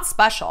beginning, you're not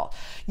special.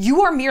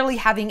 You are merely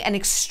having an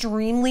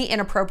extremely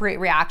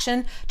inappropriate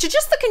reaction to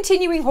just the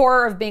continuing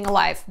horror of being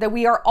alive that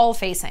we are all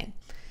facing.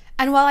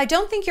 And while I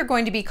don't think you're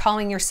going to be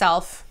calling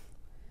yourself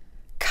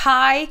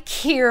Kai,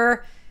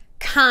 Kier,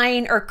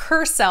 kind, or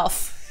cur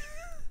self.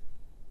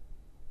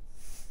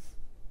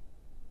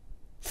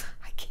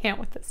 I can't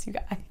with this, you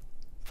guys.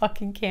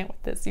 Fucking can't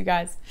with this, you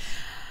guys.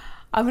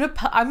 I'm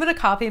gonna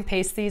copy and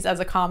paste these as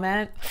a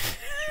comment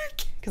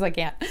because I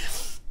can't.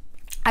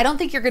 I don't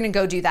think you're gonna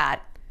go do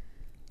that.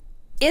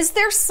 Is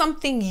there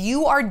something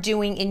you are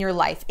doing in your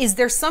life? Is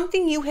there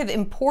something you have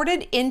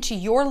imported into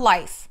your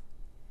life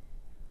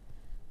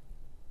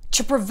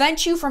to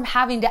prevent you from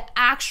having to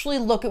actually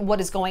look at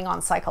what is going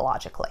on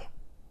psychologically?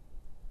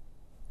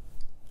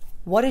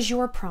 What is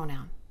your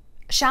pronoun?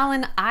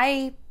 Shallon,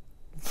 I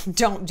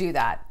don't do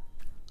that.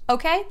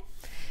 Okay?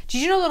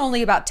 Did you know that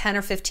only about 10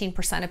 or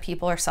 15% of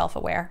people are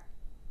self-aware?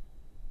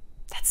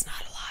 That's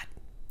not a lot.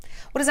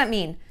 What does that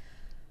mean?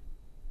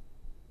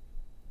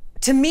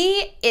 To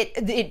me,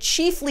 it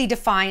chiefly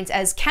defines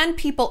as, can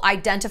people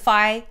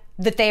identify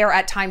that they are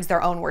at times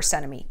their own worst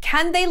enemy?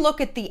 Can they look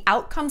at the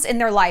outcomes in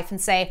their life and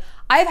say,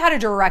 I've had a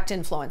direct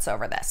influence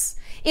over this?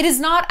 It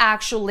is not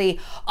actually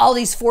all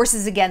these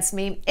forces against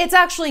me. It's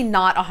actually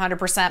not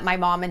 100% my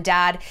mom and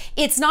dad.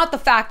 It's not the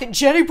fact that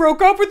Jenny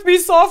broke up with me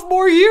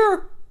sophomore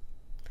year.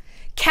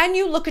 Can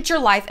you look at your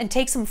life and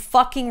take some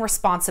fucking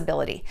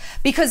responsibility?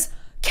 Because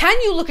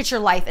can you look at your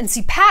life and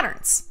see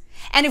patterns?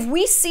 And if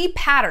we see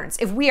patterns,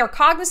 if we are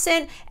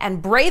cognizant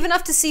and brave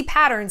enough to see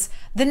patterns,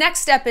 the next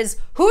step is,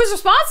 who is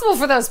responsible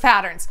for those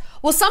patterns?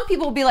 Well, some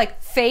people will be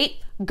like, fate,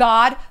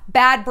 God,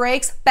 bad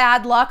breaks,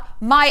 bad luck,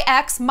 my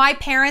ex, my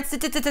parents,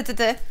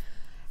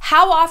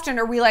 How often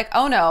are we like,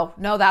 oh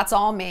no, that's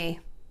all me.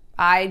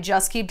 I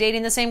just keep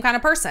dating the same kind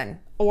of person.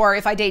 Or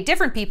if I date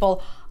different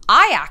people,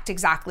 I act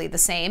exactly the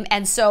same.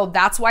 And so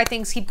that's why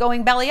things keep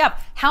going belly up.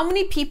 How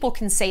many people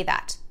can say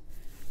that?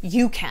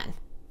 You can.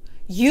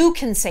 You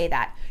can say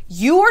that.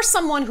 You are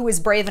someone who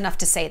is brave enough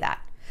to say that.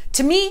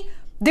 To me,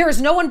 there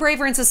is no one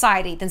braver in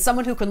society than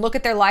someone who can look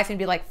at their life and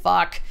be like,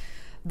 fuck,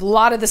 a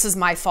lot of this is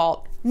my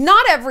fault.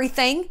 Not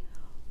everything,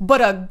 but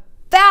a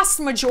vast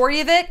majority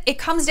of it, it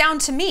comes down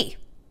to me.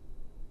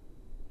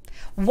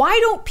 Why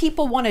don't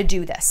people want to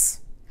do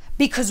this?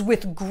 Because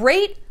with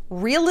great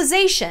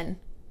realization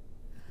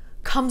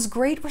comes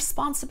great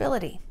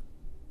responsibility.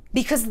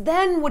 Because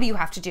then what do you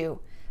have to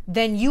do?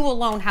 Then you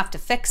alone have to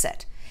fix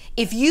it.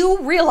 If you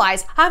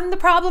realize, I'm the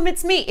problem,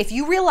 it's me. If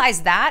you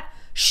realize that,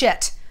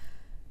 shit,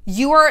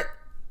 you are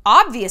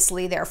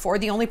obviously, therefore,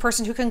 the only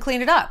person who can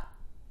clean it up.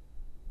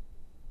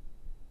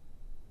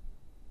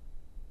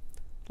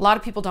 A lot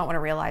of people don't want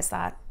to realize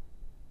that.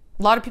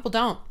 A lot of people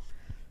don't.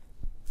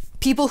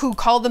 People who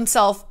call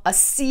themselves a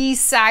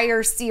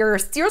seer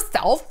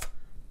self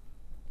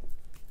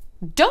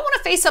don't want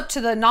to face up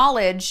to the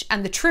knowledge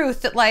and the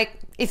truth that,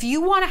 like, if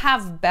you want to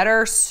have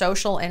better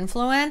social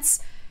influence,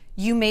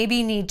 you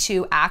maybe need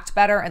to act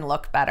better and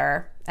look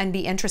better and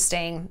be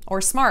interesting or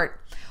smart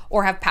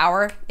or have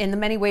power in the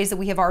many ways that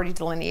we have already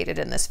delineated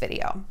in this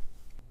video.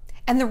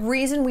 And the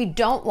reason we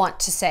don't want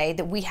to say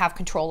that we have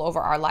control over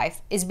our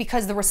life is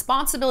because the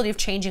responsibility of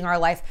changing our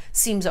life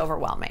seems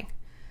overwhelming.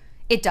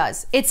 It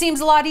does. It seems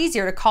a lot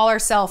easier to call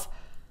ourselves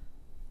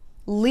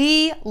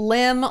Lee,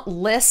 Lim,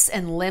 Liss,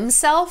 and Lim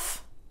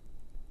self.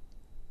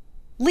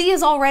 Lee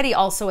is already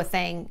also a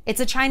thing. It's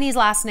a Chinese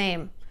last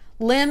name.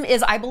 Lim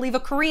is, I believe, a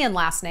Korean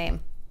last name.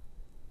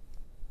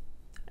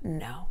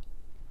 No,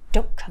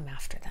 don't come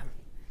after them.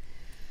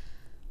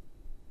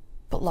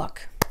 But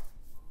look,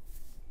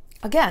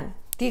 again,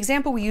 the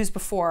example we used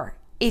before,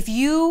 if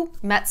you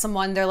met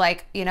someone, they're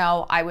like, you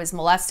know, I was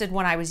molested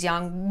when I was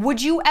young,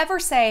 would you ever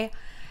say,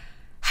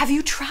 have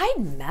you tried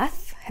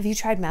meth? Have you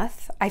tried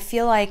meth? I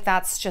feel like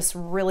that's just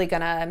really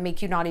gonna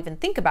make you not even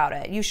think about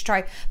it. You should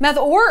try meth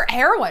or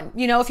heroin.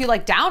 You know, if you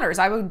like downers,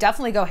 I would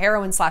definitely go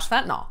heroin /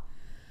 fentanyl.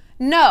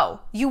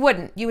 No, you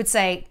wouldn't. You would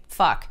say,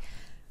 fuck,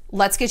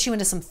 let's get you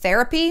into some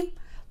therapy.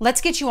 Let's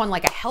get you on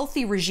like a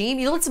healthy regime.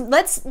 You know,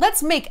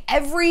 let's make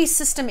every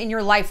system in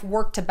your life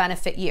work to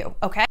benefit you,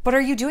 okay? But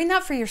are you doing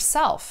that for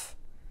yourself?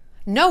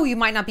 No, you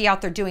might not be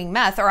out there doing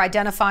meth or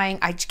identifying,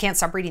 I can't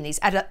stop reading these,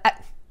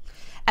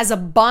 as a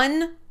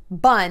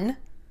bun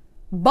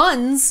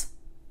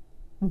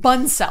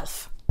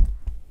self.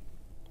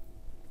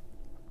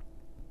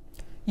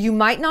 You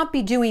might not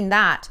be doing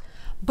that,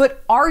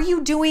 but are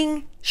you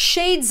doing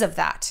shades of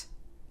that?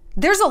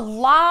 There's a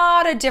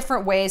lot of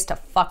different ways to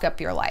fuck up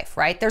your life,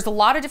 right? There's a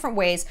lot of different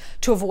ways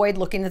to avoid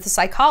looking at the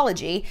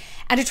psychology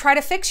and to try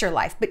to fix your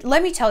life. But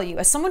let me tell you,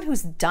 as someone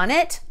who's done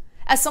it,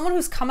 as someone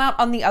who's come out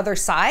on the other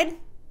side,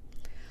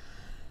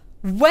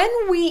 when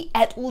we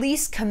at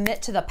least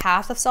commit to the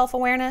path of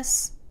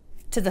self-awareness,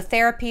 to the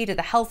therapy, to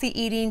the healthy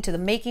eating, to the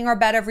making our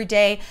bed every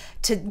day,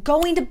 to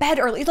going to bed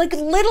early, like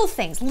little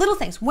things.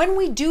 When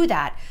we do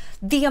that,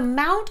 the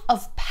amount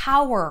of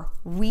power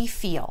we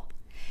feel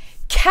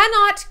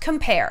cannot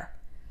compare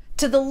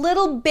to the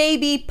little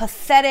baby,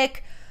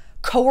 pathetic,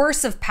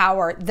 coercive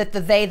power that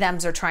the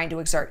they-thems are trying to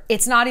exert.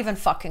 It's not even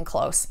fucking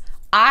close.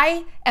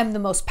 I am the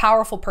most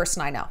powerful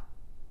person I know.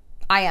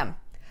 I am.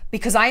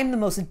 Because I am the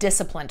most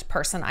disciplined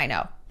person I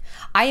know.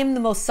 I am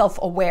the most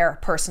self-aware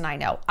person I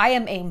know. I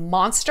am a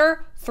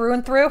monster through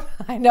and through.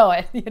 I know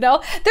it, you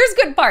know? There's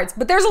good parts,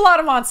 but there's a lot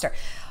of monster.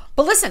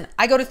 But listen,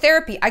 I go to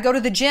therapy, I go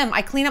to the gym,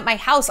 I clean up my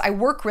house, I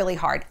work really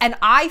hard, and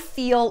I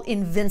feel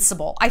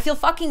invincible. I feel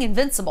fucking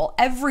invincible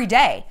every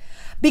day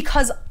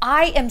because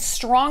I am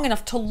strong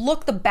enough to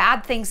look the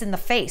bad things in the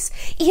face,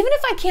 even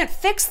if I can't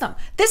fix them.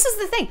 This is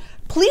the thing.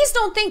 Please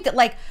don't think that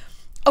like,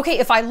 okay,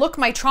 if I look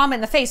my trauma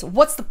in the face,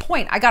 what's the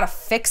point? I gotta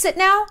fix it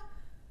now?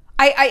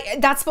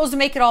 That's supposed to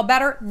make it all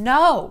better?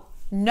 No.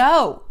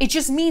 It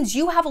just means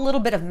you have a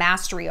little bit of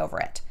mastery over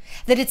it.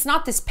 That it's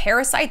not this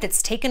parasite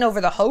that's taken over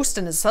the host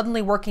and is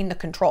suddenly working the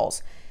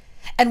controls.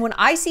 And when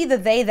I see the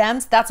they,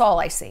 thems, that's all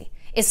I see.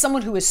 Is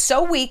someone who is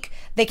so weak,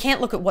 they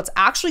can't look at what's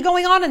actually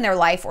going on in their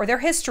life or their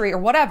history or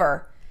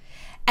whatever,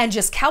 and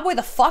just cowboy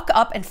the fuck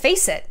up and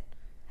face it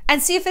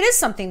and see if it is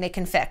something they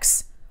can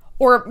fix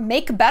or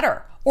make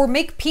better or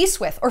make peace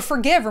with or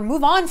forgive or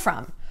move on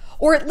from,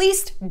 or at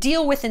least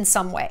deal with in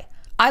some way.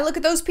 I look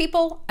at those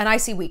people and I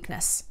see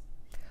weakness.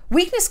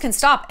 Weakness can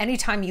stop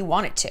anytime you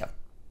want it to.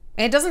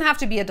 And it doesn't have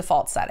to be a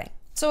default setting.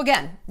 So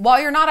again, while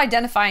you're not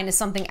identifying as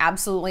something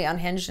absolutely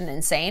unhinged and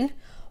insane,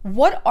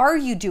 what are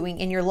you doing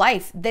in your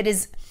life that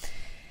is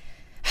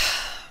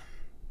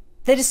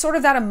sort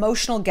of that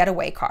emotional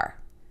getaway car,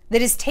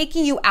 that is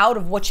taking you out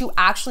of what you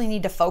actually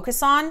need to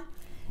focus on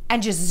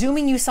and just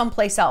zooming you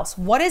someplace else?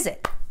 What is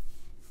it?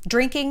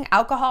 Drinking,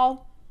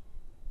 alcohol?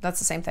 That's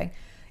the same thing.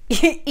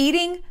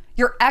 Eating,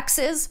 your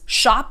exes,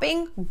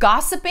 shopping,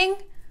 gossiping,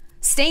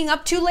 staying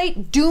up too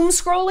late, doom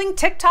scrolling,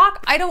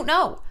 TikTok? I don't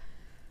know.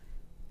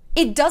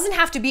 It doesn't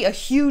have to be a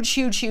huge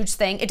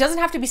thing. It doesn't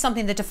have to be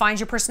something that defines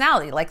your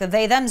personality like the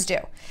they, thems do.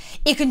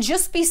 It can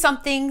just be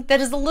something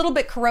that is a little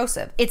bit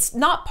corrosive. It's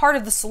not part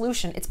of the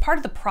solution. It's part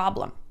of the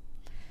problem.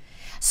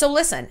 So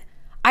listen,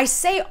 I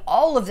say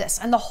all of this,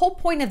 and the whole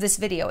point of this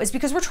video is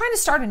because we're trying to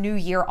start a new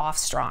year off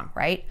strong,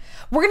 right?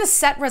 We're gonna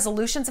set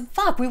resolutions and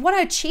fuck, we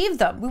wanna achieve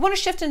them. We wanna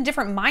shift into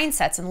different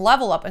mindsets and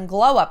level up and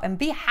glow up and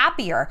be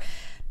happier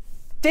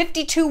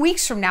 52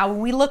 weeks from now when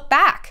we look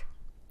back.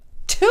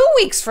 2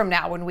 weeks from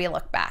now when we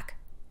look back.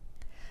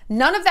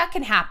 None of that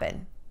can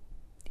happen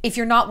if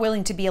you're not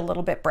willing to be a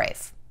little bit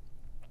brave.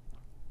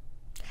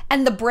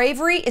 And the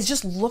bravery is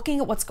just looking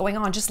at what's going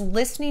on, just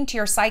listening to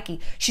your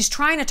psyche. She's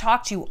trying to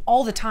talk to you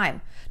all the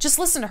time. Just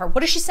listen to her.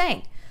 What is she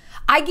saying?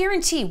 I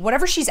guarantee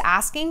whatever she's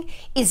asking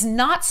is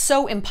not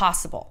so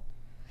impossible.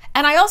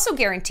 And I also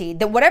guarantee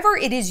that whatever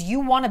it is you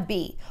want to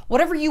be,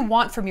 whatever you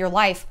want from your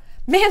life,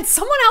 man,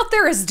 someone out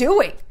there is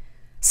doing.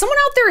 Someone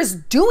out there is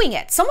doing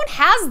it. Someone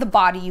has the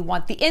body you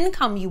want, the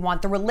income you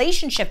want, the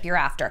relationship you're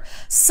after.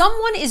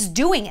 Someone is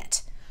doing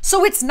it.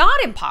 So it's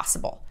not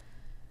impossible.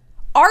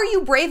 Are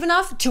you brave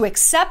enough to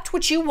accept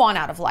what you want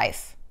out of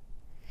life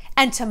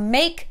and to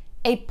make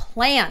a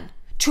plan?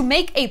 To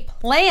make a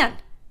plan.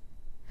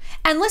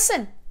 And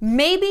listen,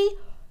 maybe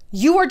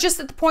you are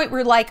just at the point where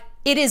you're like,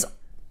 it is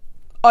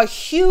a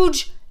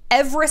huge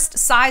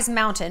Everest-sized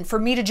mountain for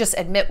me to just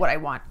admit what I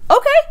want.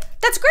 Okay,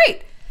 that's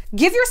great.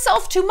 Give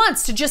yourself 2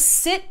 months to just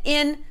sit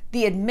in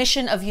the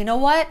admission of, you know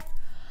what?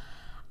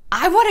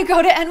 I want to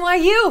go to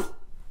NYU.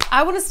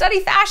 I want to study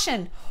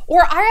fashion.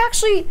 Or I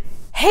actually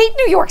hate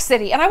New York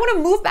City and I want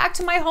to move back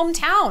to my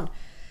hometown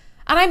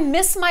and I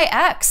miss my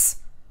ex.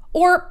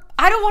 Or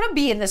I don't want to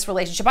be in this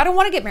relationship. I don't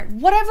want to get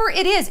married. Whatever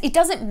it is, it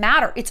doesn't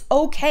matter. It's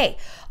okay.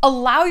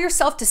 Allow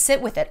yourself to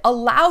sit with it.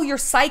 Allow your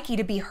psyche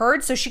to be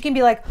heard so she can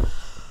be like,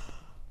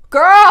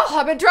 girl,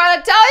 I've been trying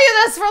to tell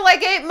you this for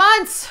like 8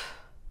 months.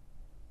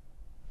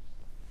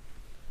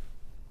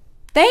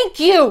 Thank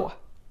you.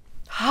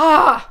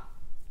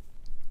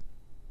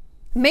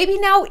 Maybe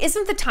now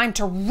isn't the time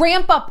to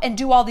ramp up and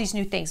do all these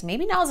new things.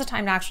 Maybe now is the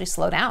time to actually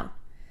slow down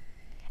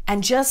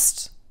and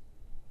just,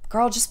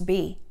 girl, just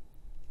be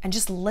and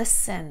just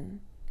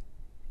listen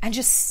and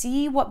just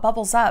see what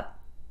bubbles up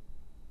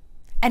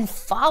and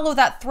follow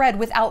that thread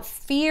without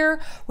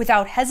fear,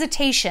 without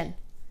hesitation,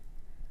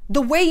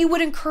 the way you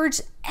would encourage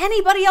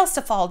anybody else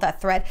to follow that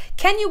thread.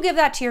 Can you give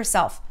that to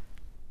yourself?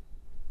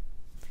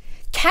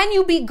 Can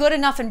you be good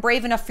enough and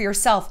brave enough for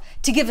yourself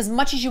to give as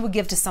much as you would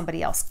give to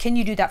somebody else? Can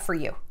you do that for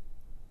you?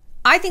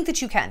 I think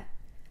that you can.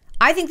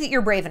 I think that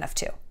you're brave enough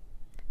to.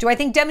 Do I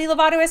think Demi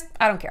Lovato is?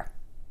 I don't care.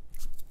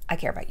 I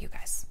care about you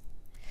guys.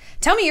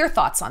 Tell me your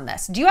thoughts on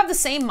this. Do you have the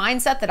same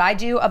mindset that I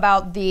do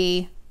about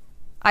the,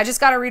 I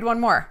just got to read one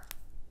more.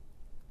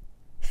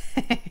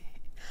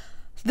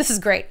 This is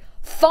great.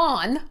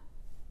 Fawns,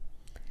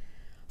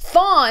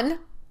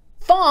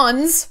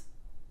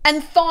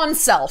 and fawn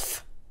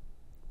self.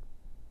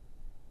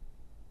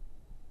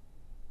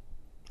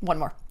 One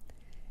more.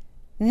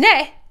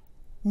 Ne,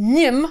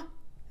 nim,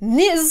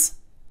 niz,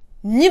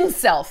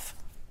 nimself.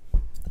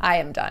 I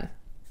am done.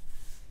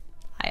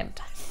 I am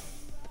done.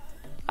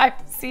 I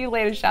see you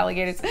later,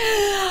 Shalligators.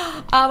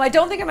 I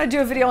don't think I'm gonna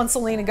do a video on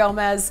Selena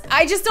Gomez.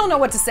 I just don't know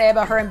what to say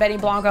about her and Benny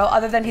Blanco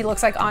other than he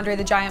looks like Andre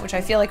the Giant, which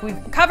I feel like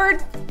we've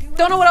covered.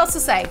 Don't know what else to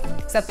say,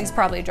 except he's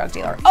probably a drug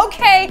dealer.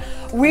 Okay,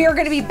 we are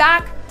gonna be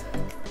back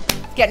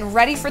getting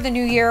ready for the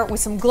new year with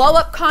some glow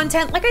up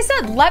content. Like I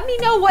said, let me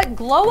know what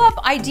glow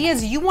up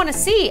ideas you wanna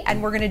see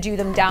and we're gonna do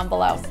them down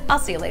below. I'll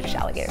see you later,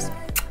 Shalligators.